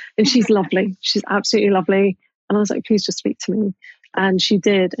 And she's lovely. She's absolutely lovely. And I was like, please just speak to me. And she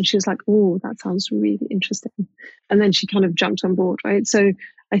did. And she was like, oh, that sounds really interesting. And then she kind of jumped on board, right? So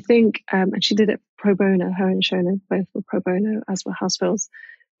I think, and she did it pro bono, her and Shona both were pro bono, as were Housebills.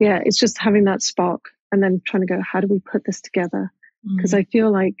 Yeah, it's just having that spark and then trying to go, how do we put this together? Because I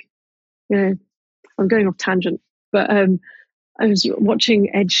feel like, I'm going off tangent, but I was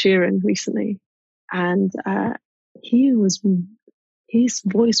watching Ed Sheeran recently, and his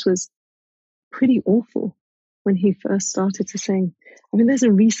voice was pretty awful when he first started to sing. I mean, there's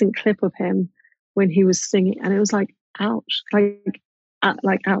a recent clip of him when he was singing, and it was like, ouch,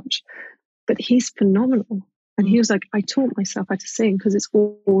 like ouch. But he's phenomenal. And he was like, I taught myself how to sing because it's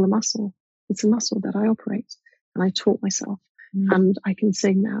all a muscle. It's a muscle that I operate. And I taught myself and I can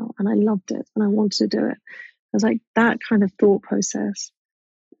sing now. And I loved it and I wanted to do it. I was like, that kind of thought process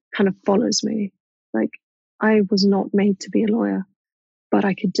kind of follows me. Like, I was not made to be a lawyer, but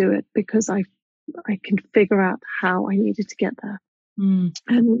I could do it because I can figure out how I needed to get there. And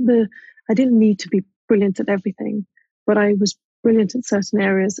I didn't need to be brilliant at everything, but I was brilliant at certain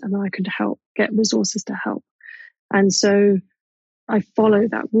areas and I could get resources to help. And so I follow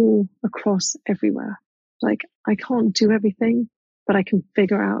that rule across everywhere. Like, I can't do everything, but I can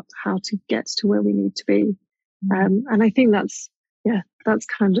figure out how to get to where we need to be. And I think that's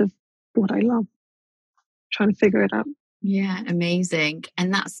kind of what I love, trying to figure it out. Yeah, amazing.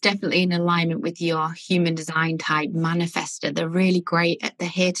 And that's definitely in alignment with your human design type manifestor. They're really great they're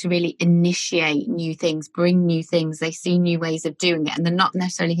here to really initiate new things, bring new things. They see new ways of doing it, and they're not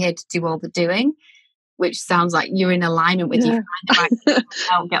necessarily here to do all the doing, which sounds like you're in alignment with you.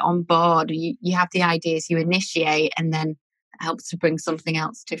 Don't get on board. You have the ideas, you initiate, and then it helps to bring something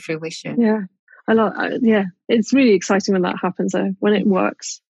else to fruition. Yeah, it's really exciting when that happens, though, when it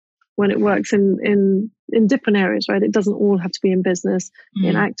works in different areas, right? It doesn't all have to be in business,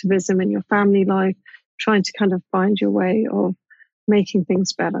 in activism, in your family life, trying to kind of find your way of making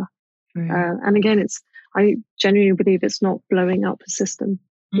things better. And again, I genuinely believe it's not blowing up a system.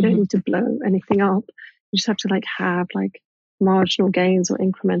 You don't need to blow anything up. You just have to have marginal gains or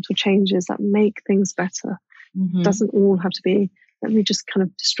incremental changes that make things better. It doesn't all have to be, let me just kind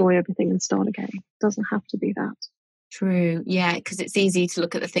of destroy everything and start again. It doesn't have to be that. True. Yeah, because it's easy to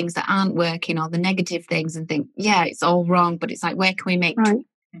look at the things that aren't working or the negative things and think, yeah, it's all wrong. But it's like, where can we make and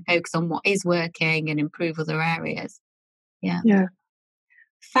focus on what is working and improve other areas? Yeah.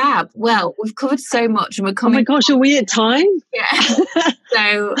 Fab. Well, we've covered so much and we're coming. Oh my gosh, are we at time? Yeah.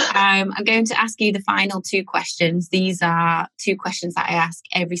 So I'm going to ask you the final two questions. These are two questions that I ask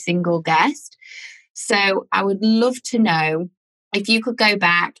every single guest. So I would love to know if you could go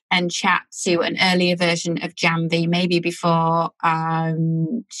back and chat to an earlier version of Janvi, maybe before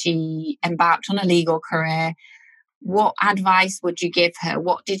she embarked on a legal career. What advice would you give her?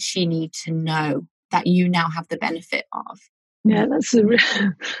 What did she need to know that you now have the benefit of? Yeah, that's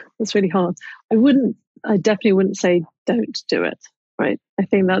really hard. I definitely wouldn't say don't do it, right? I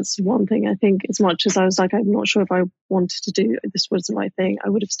think that's one thing. I think as much as I was like, I'm not sure if I wanted to do this was the right thing, I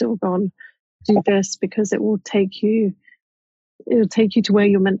would have still gone do this because it will take you to where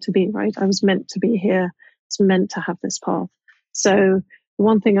you're meant to be, right? I was meant to be here. It's meant to have this path. So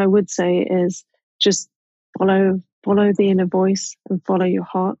one thing I would say is just follow the inner voice and follow your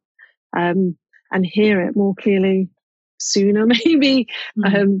heart, and hear it more clearly sooner, maybe.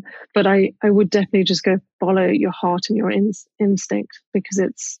 But I would definitely just go follow your heart and your instinct, because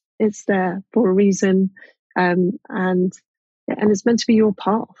it's there for a reason, and it's meant to be your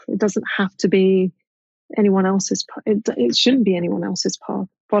path. It doesn't have to be anyone else's path. It shouldn't be anyone else's path.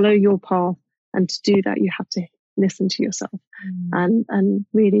 Follow your path, and to do that, you have to listen to yourself and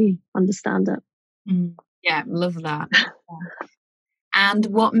really understand it. Yeah, love that. And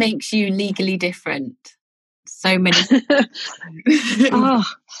what makes you legally different? So many.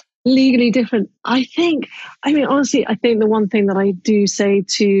 Legally different. Honestly, I think the one thing that I do say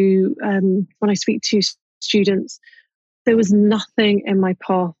to when I speak to students, there was nothing in my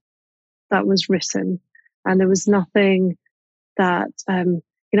path that was written, and there was nothing that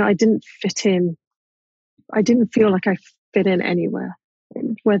I didn't fit in. I didn't feel like I fit in anywhere,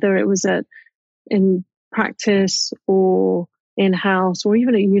 whether it was in practice or in-house or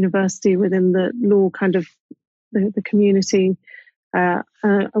even at university within the law kind of the community. I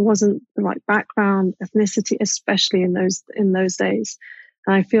wasn't the right background, ethnicity, especially in those days.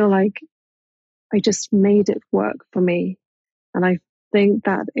 And I feel like I just made it work for me. And I think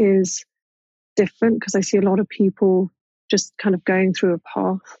that is different, because I see a lot of people just kind of going through a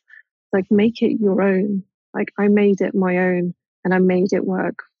path. Like, make it your own. Like, I made it my own, and I made it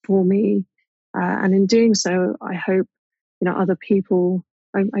work for me. And in doing so, I hope, other people,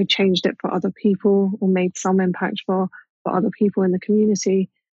 I changed it for other people, or made some impact for other people in the community.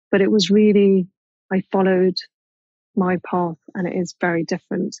 But it was really, I followed my path, and it is very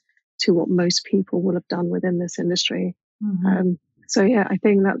different to what most people will have done within this industry. So yeah, I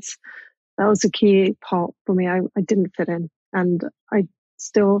think that was a key part for me. I didn't fit in, and I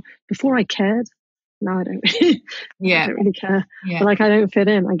still, before I cared, now I don't. I don't really care. But I don't fit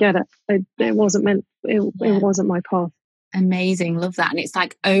in. I get it. It wasn't meant. It wasn't my path. Amazing, love that. And it's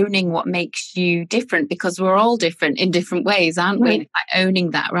like owning what makes you different, because we're all different in different ways, aren't we? And it's like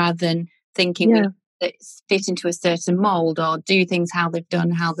owning that, rather than thinking we fit into a certain mold, or do things how they've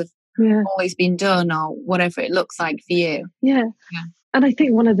always been done, or whatever it looks like for you. And I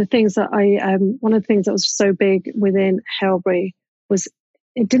think one of the things that was so big within Haileybury was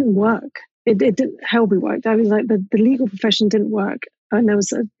it didn't work. Haileybury worked. I mean, like the legal profession didn't work, and there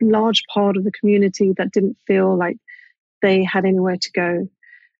was a large part of the community that didn't feel like they had anywhere to go.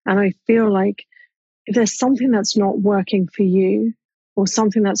 And I feel like if there's something that's not working for you, or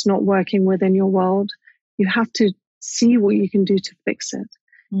something that's not working within your world, you have to see what you can do to fix it.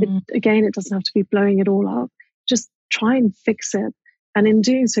 It doesn't have to be blowing it all up. Just try and fix it. And in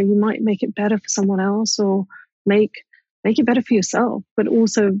doing so, you might make it better for someone else, or make it better for yourself, but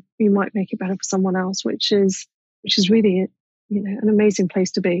also you might make it better for someone else, which is really, an amazing place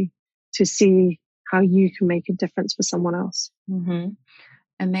to be, to see how you can make a difference for someone else.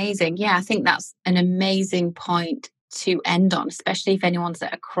 Amazing. Yeah, I think that's an amazing point to end on, especially if anyone's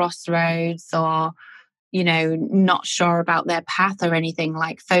at a crossroads, or, not sure about their path or anything,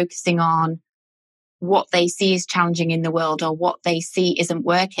 like focusing on what they see is challenging in the world, or what they see isn't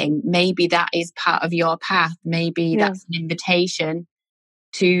working. Maybe that is part of your path. Maybe that's an invitation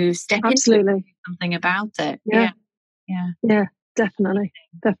to step into something about it. Yeah, definitely.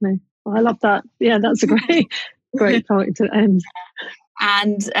 Well, I love that. Yeah, that's a great point to end.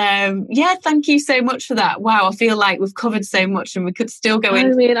 And thank you so much for that. Wow, I feel like we've covered so much, and we could still go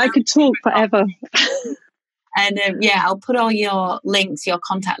into. I could talk forever. And I'll put all your links, your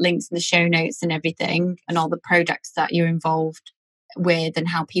contact links in the show notes and everything, and all the projects that you're involved with, and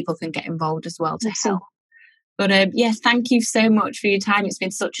how people can get involved as well to help. But thank you so much for your time. It's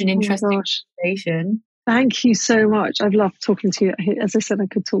been such an interesting conversation. Thank you so much. I've loved talking to you. As I said, I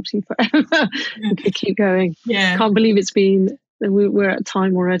could talk to you forever. We could keep going. Can't believe we're at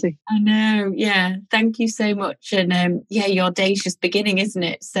time already. I know. Yeah. Thank you so much. And your day's just beginning, isn't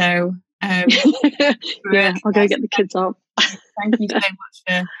it? So I'll go get the kids up. Thank you so much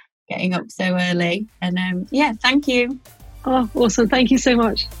for getting up so early. And thank you. Oh, awesome. Thank you so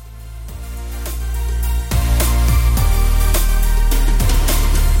much.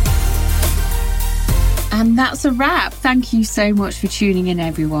 And that's a wrap. Thank you so much for tuning in,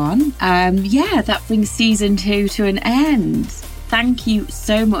 everyone. That brings season 2 to an end. Thank you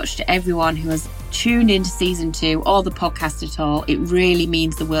so much to everyone who has tuned into season 2 or the podcast at all. It really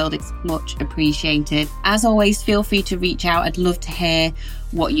means the world. It's much appreciated. As always, feel free to reach out. I'd love to hear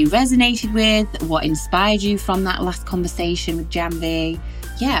what you resonated with, what inspired you from that last conversation with Janvi.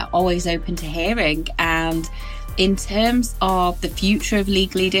 yeah, always open to hearing. And in terms of the future of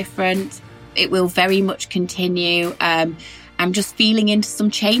Legally Different, it will very much continue. I'm just feeling into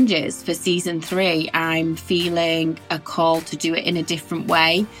some changes for season 3. I'm feeling a call to do it in a different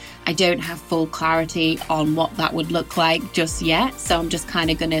way. I don't have full clarity on what that would look like just yet. So I'm just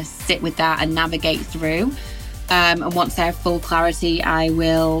kind of going to sit with that and navigate through. And once I have full clarity, I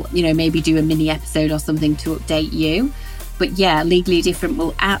will, maybe do a mini episode or something to update you. But yeah, Legally Different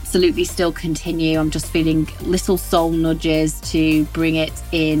will absolutely still continue. I'm just feeling little soul nudges to bring it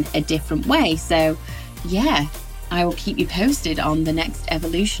in a different way. So yeah, I will keep you posted on the next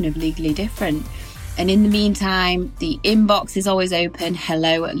evolution of Legally Different. And in the meantime, the inbox is always open.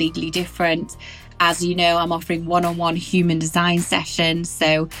 hello@Legally Different. As you know, I'm offering one-on-one human design sessions.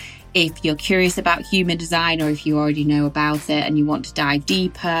 So if you're curious about human design, or if you already know about it and you want to dive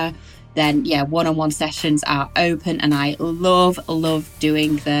deeper, then yeah, one-on-one sessions are open and I love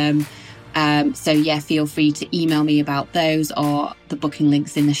doing them. So yeah, feel free to email me about those, or the booking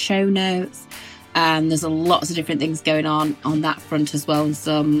links in the show notes. There's lots of different things going on that front as well. And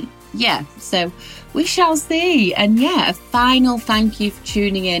so we shall see. And yeah, a final thank you for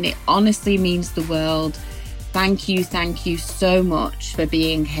tuning in. It honestly means the world. Thank you so much for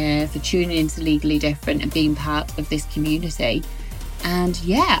being here, for tuning into Legally Different and being part of this community. And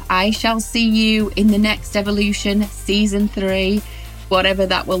yeah, I shall see you in the next evolution, season 3, whatever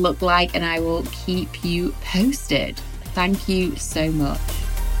that will look like, and I will keep you posted. Thank you so much.